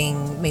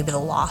grieving maybe the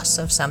loss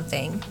of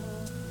something.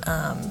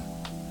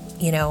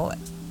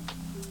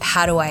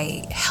 How do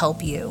I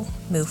help you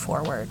move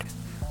forward,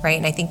 right?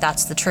 And I think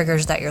that's the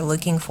triggers that you're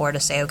looking for to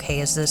say, okay,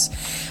 has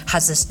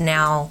this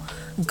now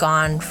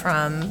gone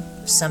from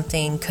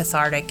something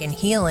cathartic and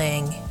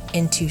healing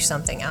into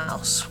something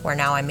else, where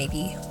now I may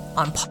be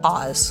on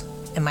pause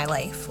in my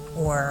life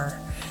or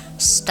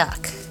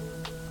stuck.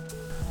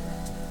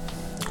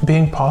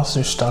 Being paused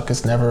or stuck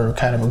is never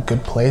kind of a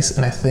good place.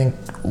 And I think,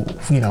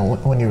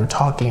 when you were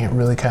talking, it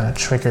really kind of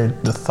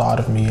triggered the thought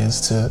of me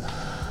is to,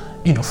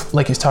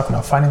 like he's talking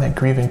about, finding that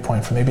grieving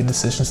point for maybe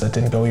decisions that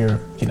didn't go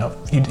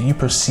you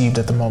perceived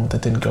at the moment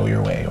that didn't go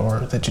your way,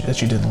 or that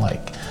you didn't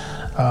like.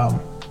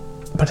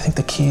 But I think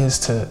the key is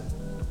to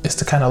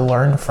kind of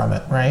learn from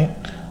it, right?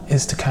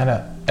 Is to kind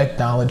of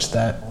acknowledge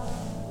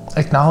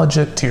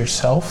it to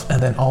yourself,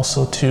 and then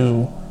also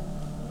to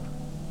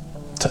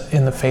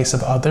in the face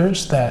of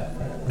others, that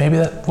maybe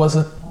that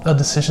wasn't a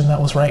decision that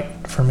was right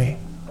for me.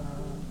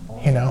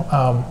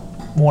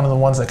 One of the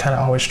ones that kind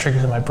of always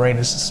triggers in my brain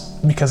is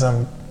just because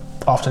I'm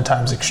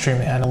oftentimes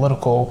extremely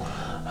analytical.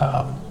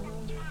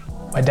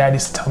 My dad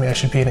used to tell me I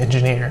should be an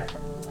engineer.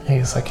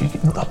 He's like, you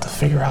love to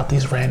figure out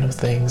these random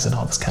things and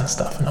all this kind of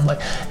stuff. And I'm like,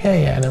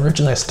 yeah. And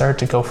originally I started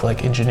to go for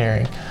like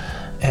engineering.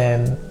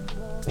 And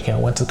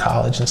went to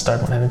college and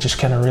started, and I just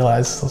kind of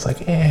realized, I was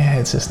like,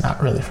 it's just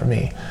not really for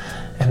me.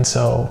 And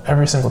so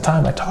every single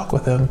time I talk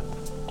with him,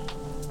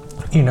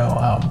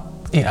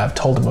 I've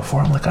told him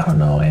before, I'm like, I don't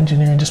know,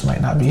 engineering just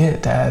might not be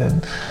it, Dad.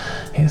 And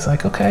he's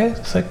like, okay.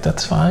 He's like,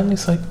 that's fine.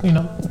 He's like,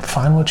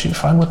 find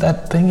what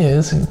that thing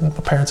is. And my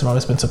parents have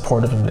always been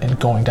supportive in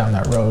going down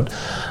that road.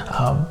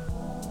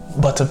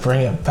 But to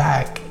bring it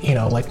back,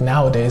 like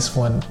nowadays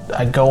when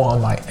I go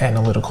on my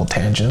analytical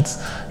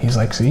tangents, he's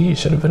like, see, you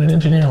should have been an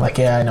engineer. I'm like,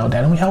 yeah, I know,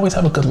 Dad. And we always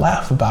have a good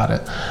laugh about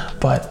it.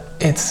 But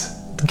it's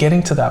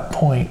getting to that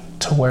point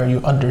to where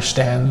you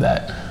understand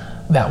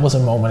that was a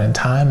moment in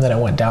time that I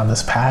went down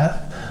this path,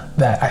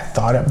 that I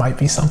thought it might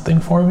be something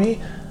for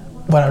me,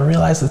 but I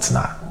realized it's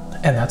not.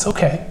 And that's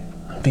okay,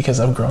 because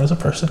I've grown as a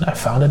person. I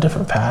found a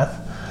different path.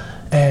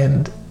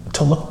 And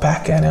to look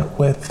back at it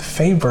with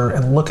favor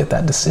and look at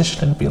that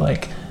decision and be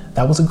like,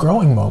 that was a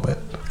growing moment.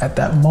 At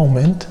that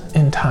moment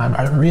in time,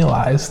 I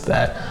realized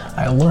that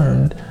I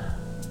learned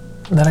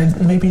that I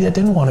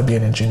didn't want to be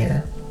an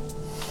engineer.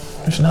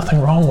 There's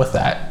nothing wrong with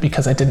that,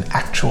 because I didn't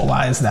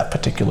actualize that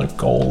particular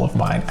goal of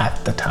mine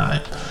at the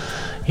time,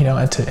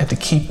 and to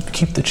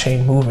keep the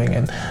chain moving.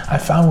 And I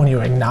found when you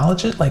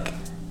acknowledge it, like,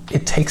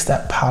 it takes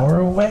that power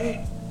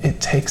away.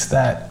 It takes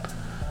that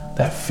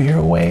fear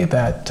away,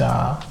 that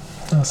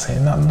let's say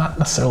not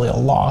necessarily a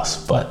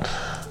loss, but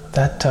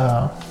that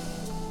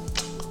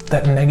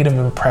negative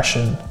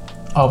impression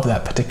of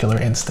that particular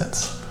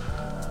instance,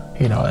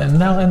 and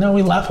now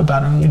we laugh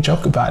about it and we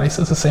joke about it. He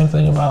says the same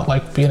thing about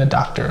like being a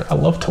doctor. I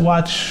love to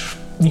watch,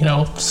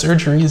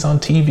 surgeries on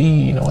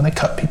TV, when they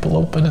cut people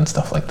open and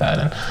stuff like that.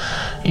 And,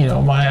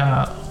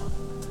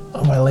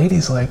 my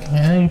lady's like,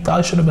 you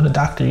probably should have been a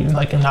doctor. You're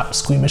not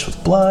squeamish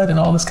with blood and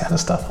all this kind of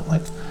stuff. I'm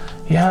like,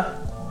 yeah.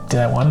 Did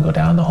I want to go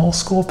down the whole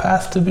school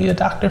path to be a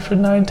doctor for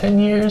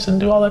 9-10 years and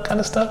do all that kind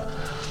of stuff?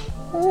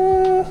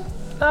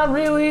 Not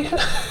really,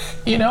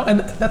 and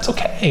that's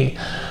okay,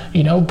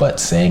 but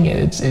saying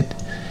it,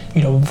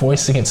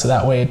 voicing it so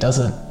that way it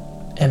doesn't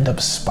end up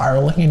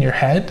spiraling in your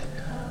head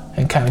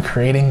and kind of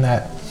creating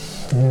that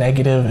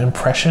negative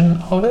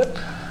impression of it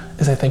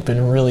is, I think,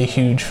 been really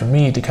huge for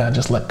me, to kind of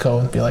just let go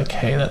and be like,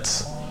 hey,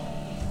 that's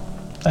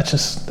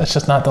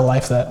just not the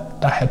life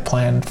that I had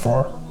planned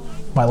for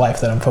my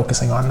life that I'm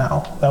focusing on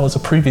now. That was a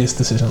previous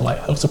decision in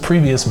life. That was a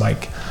previous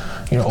Mike.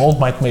 Old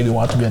Mike maybe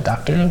wanted to be a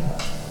doctor.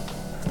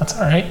 That's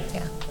all right.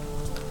 Yeah.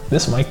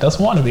 This Mike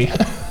doesn't want to be.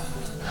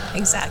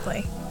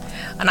 Exactly.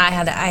 And I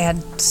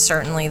had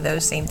certainly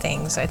those same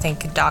things. I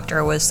think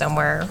doctor was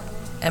somewhere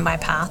in my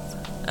path.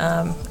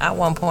 At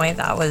one point,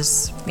 that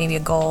was maybe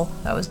a goal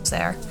that was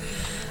there.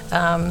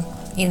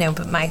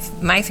 But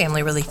my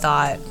family really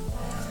thought,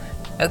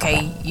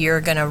 okay,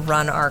 you're gonna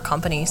run our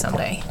company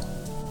someday.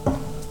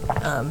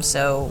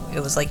 So it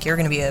was like, you're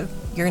gonna be a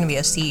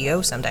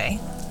CEO someday.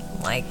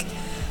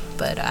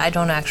 But I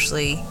don't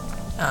actually,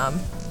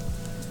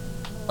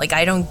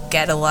 I don't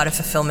get a lot of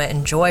fulfillment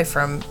and joy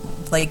from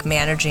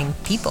managing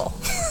people.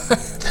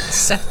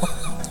 So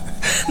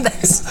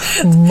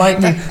that's might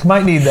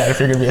need that if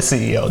you're gonna be a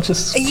CEO.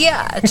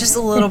 Just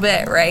a little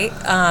bit, right?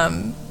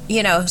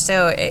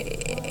 So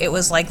it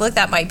was like, look,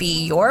 that might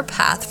be your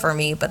path for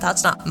me, but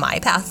that's not my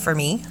path for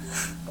me.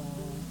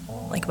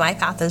 My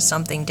path is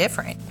something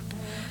different.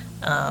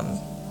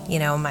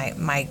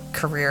 My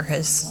career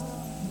has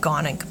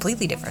gone in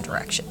completely different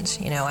directions.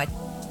 I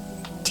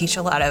teach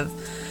a lot of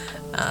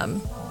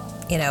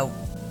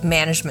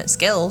management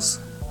skills,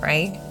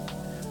 right?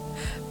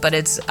 But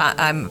it's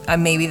I'm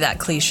maybe that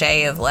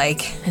cliche of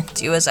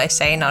do as I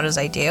say, not as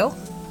I do,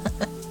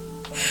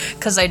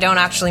 because I don't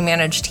actually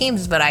manage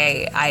teams, but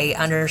I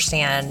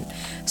understand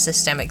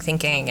systemic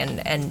thinking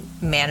and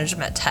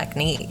management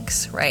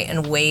techniques, right,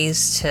 and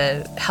ways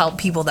to help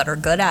people that are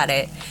good at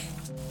it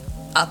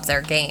up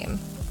their game,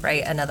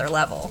 right, another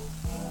level,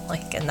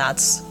 and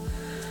that's,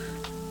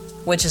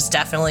 which is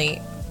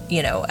definitely,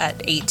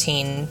 at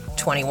 18,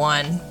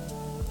 21,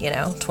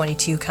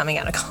 22 coming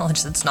out of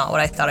college, that's not what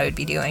I thought I would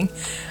be doing.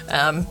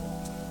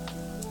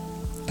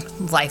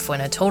 Life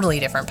went a totally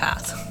different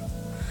path.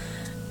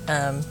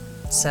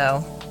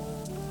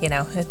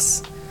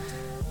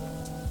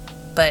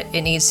 But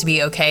it needs to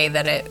be okay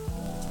that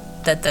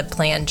the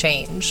plan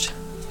changed.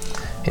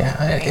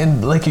 Yeah,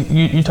 and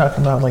you're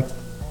talking about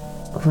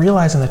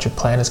realizing that your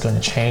plan is going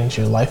to change,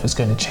 your life is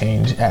going to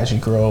change as you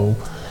grow.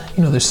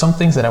 There's some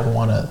things that I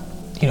want to,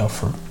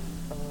 for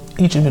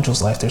each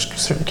individual's life, there's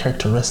certain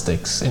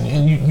characteristics,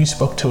 and you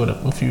spoke to it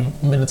a few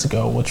minutes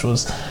ago, which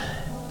was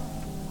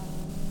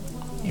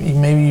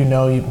maybe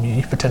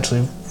you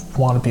potentially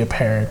want to be a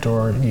parent,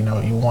 or you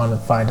want to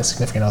find a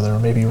significant other, or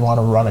maybe you want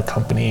to run a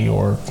company,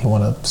 or you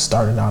want to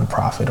start a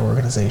nonprofit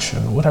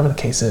organization, whatever the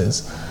case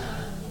is.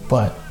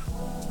 But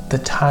the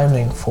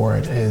timing for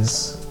it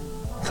is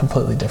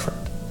completely different,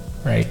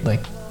 right?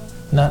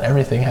 Not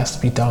everything has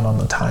to be done on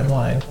the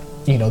timeline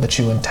that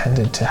you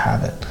intended to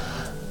have it.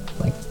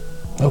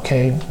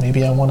 Okay,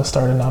 maybe I want to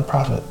start a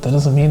nonprofit. That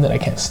doesn't mean that I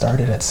can't start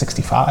it at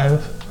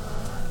 65,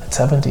 at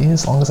 70,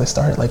 as long as I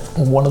start.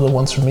 One of the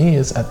ones for me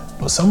is at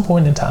some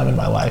point in time in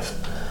my life,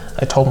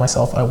 I told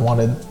myself I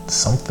wanted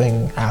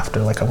something after,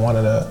 like I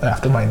wanted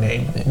after my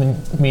name,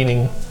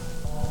 meaning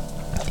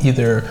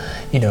either,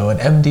 you know, an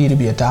MD to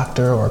be a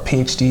doctor or a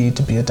PhD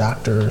to be a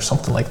doctor or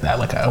something like that.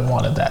 Like I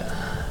wanted that,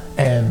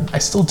 and I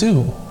still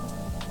do,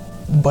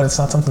 but it's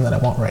not something that I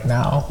want right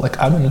now. Like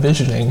I'm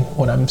envisioning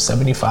when I'm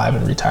 75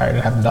 and retired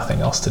and have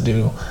nothing else to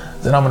do,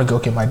 then I'm gonna go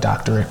get my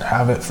doctorate,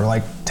 have it for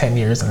like 10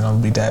 years, and then I'll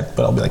be dead.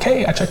 But I'll be like,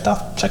 hey, I checked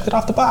it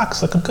off the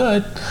box. Like I'm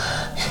good,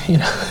 you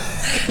know.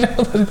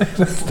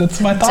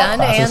 That's my thought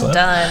process.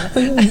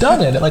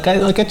 Done it. Like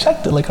I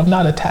checked it. Like I'm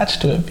not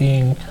attached to it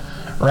being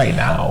right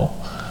now.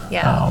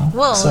 Yeah.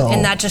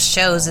 And that just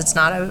shows it's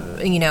not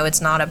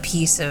a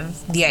piece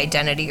of the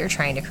identity you're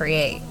trying to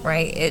create,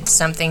 right? It's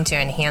something to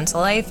enhance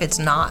life. It's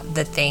not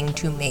the thing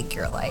to make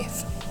your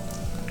life.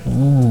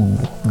 Ooh,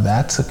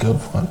 that's a good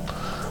one.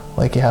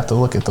 Like you have to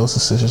look at those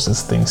decisions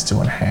as things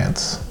to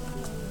enhance.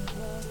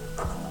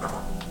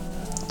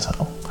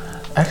 So,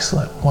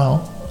 excellent.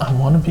 Well, I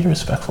want to be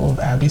respectful of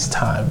Abby's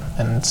time,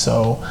 and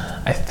so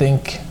I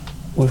think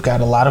we've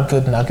got a lot of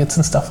good nuggets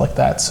and stuff like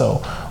that.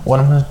 So what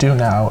I'm going to do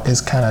now is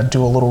kind of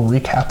do a little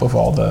recap of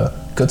all the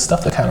good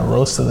stuff that kind of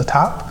rose to the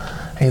top,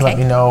 and you let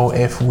me know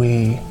if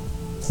we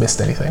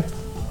missed anything.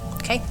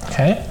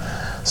 Okay.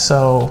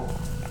 So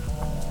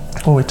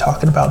when we're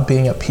talking about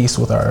being at peace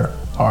with our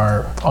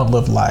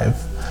unlived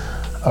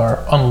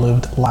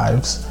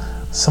lives,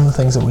 some of the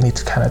things that we need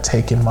to kind of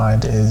take in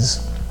mind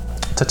is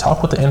to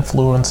talk with the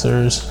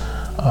influencers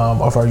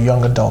of our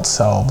young adult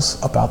selves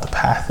about the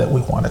path that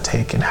we want to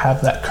take, and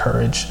have that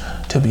courage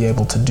to be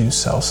able to do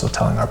so. So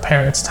telling our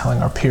parents,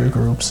 telling our peer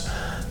groups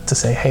to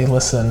say, hey,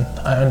 listen,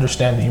 I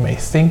understand that you may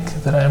think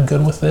that I am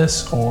good with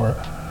this, or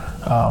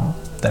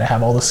that I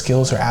have all the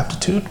skills or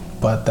aptitude,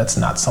 but that's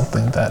not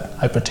something that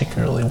I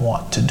particularly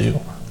want to do.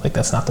 Like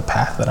that's not the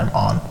path that I'm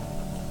on.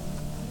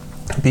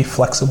 Be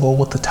flexible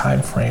with the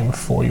time frame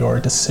for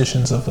your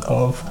decisions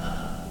of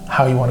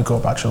how you want to go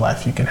about your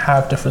life. You can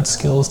have different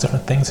skills,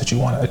 different things that you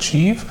want to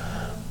achieve,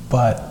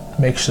 but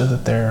make sure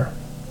that they're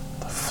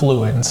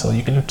fluid, and so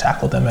you can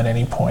tackle them at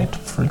any point,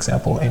 for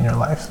example, in your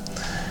life.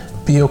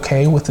 Be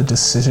okay with the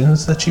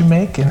decisions that you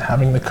make, and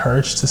having the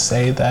courage to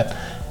say that,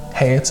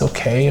 hey, it's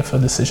okay if a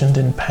decision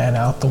didn't pan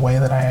out the way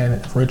that I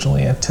had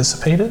originally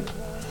anticipated.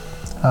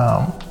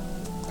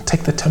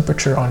 Take the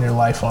temperature on your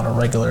life on a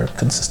regular,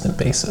 consistent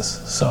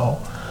basis.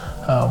 So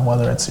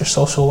whether it's your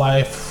social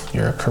life,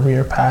 your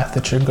career path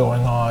that you're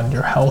going on,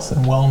 your health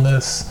and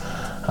wellness,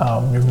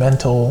 your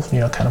mental,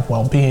 kind of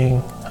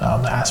well-being,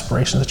 the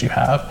aspirations that you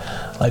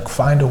have, like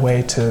find a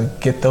way to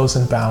get those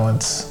in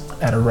balance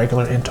at a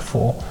regular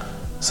interval,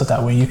 so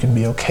that way you can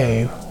be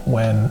okay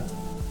when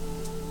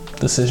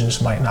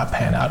decisions might not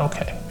pan out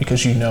okay,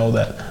 because you know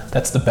that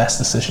that's the best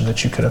decision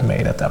that you could have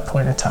made at that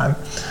point in time.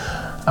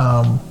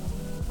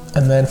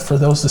 And then for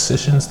those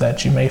decisions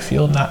that you may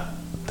feel that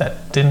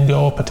didn't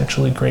go a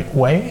potentially great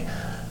way,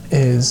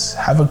 is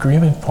have a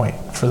grieving point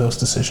for those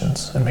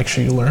decisions and make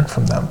sure you learn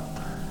from them.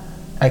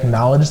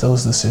 Acknowledge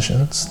those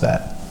decisions,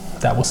 that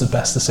was the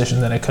best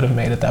decision that I could have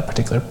made at that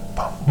particular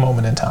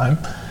moment in time,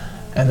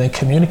 and then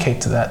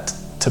communicate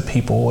to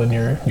people in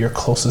your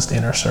closest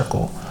inner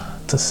circle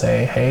to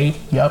say, hey,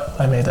 yep,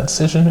 I made that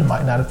decision. It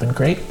might not have been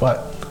great,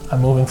 but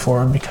I'm moving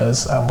forward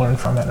because I'm learning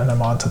from it and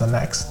I'm on to the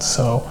next.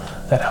 So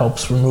that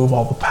helps remove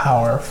all the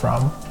power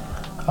from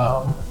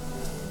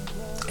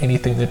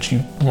anything that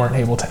you weren't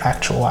able to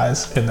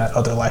actualize in that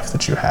other life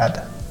that you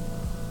had.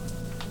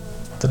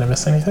 Did I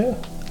miss anything?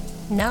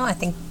 No, I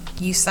think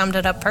you summed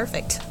it up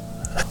perfect.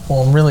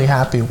 Well, I'm really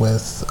happy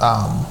with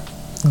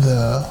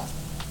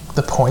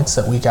the points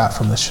that we got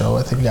from the show.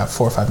 I think we got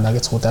 4 or 5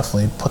 nuggets. We'll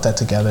definitely put that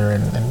together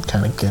and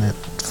kind of get it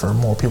for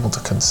more people to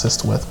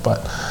consist with.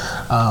 But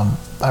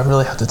I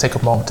really have to take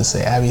a moment to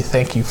say, Abby,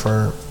 thank you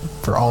for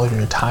all of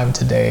your time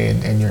today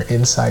and your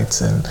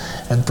insights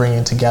and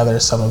bringing together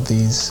some of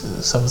these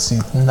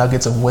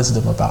nuggets of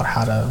wisdom about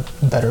how to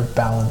better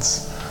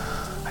balance,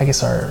 I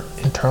guess, our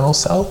internal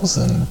selves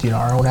and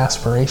our own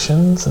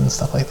aspirations and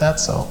stuff like that.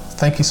 So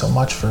thank you so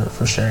much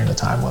for sharing the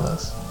time with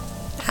us.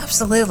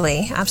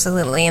 Absolutely.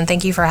 And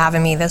thank you for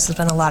having me. This has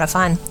been a lot of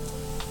fun.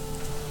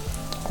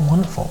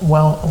 Wonderful.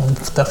 Well, we'll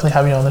definitely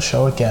have you on the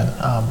show again.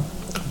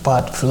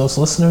 But for those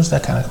listeners,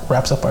 that kind of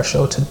wraps up our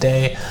show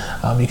today.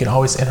 You can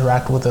always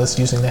interact with us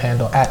using the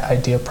handle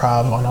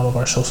 @IdeaProv on all of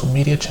our social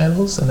media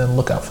channels, and then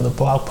look out for the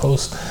blog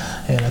post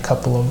in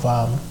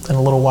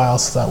a little while,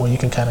 so that way you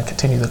can kind of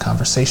continue the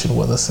conversation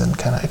with us and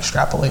kind of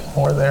extrapolate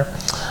more there.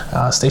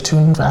 Stay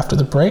tuned after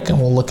the break, and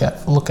we'll look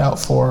out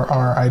for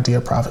our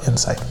IdeaProv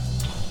Insight.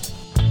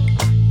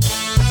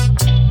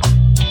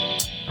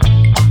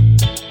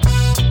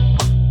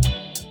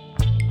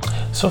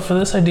 So for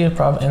this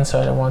IdeaProv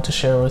Insight, I want to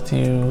share with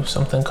you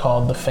something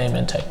called the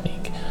Feynman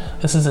technique.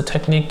 This is a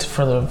technique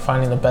for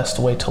finding the best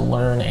way to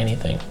learn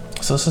anything.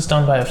 So this is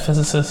done by a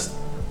physicist,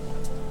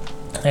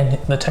 and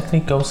the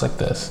technique goes like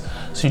this.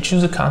 So you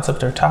choose a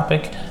concept or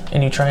topic,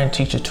 and you try and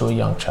teach it to a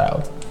young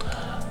child.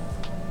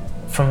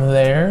 From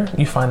there,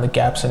 you find the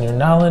gaps in your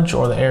knowledge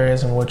or the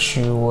areas in which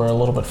you were a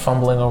little bit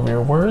fumbling over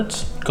your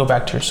words. Go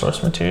back to your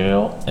source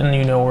material and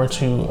you know where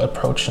to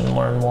approach and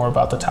learn more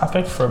about the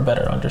topic for a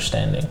better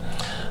understanding.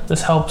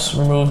 This helps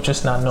remove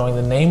just not knowing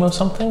the name of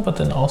something, but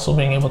then also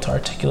being able to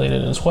articulate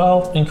it as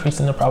well,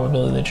 increasing the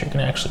probability that you're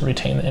going to actually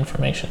retain the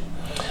information.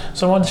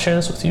 So I wanted to share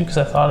this with you because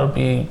I thought it would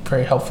be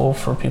very helpful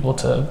for people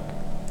to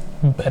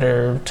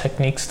better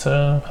techniques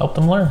to help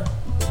them learn.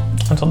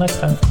 Until next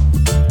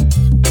time.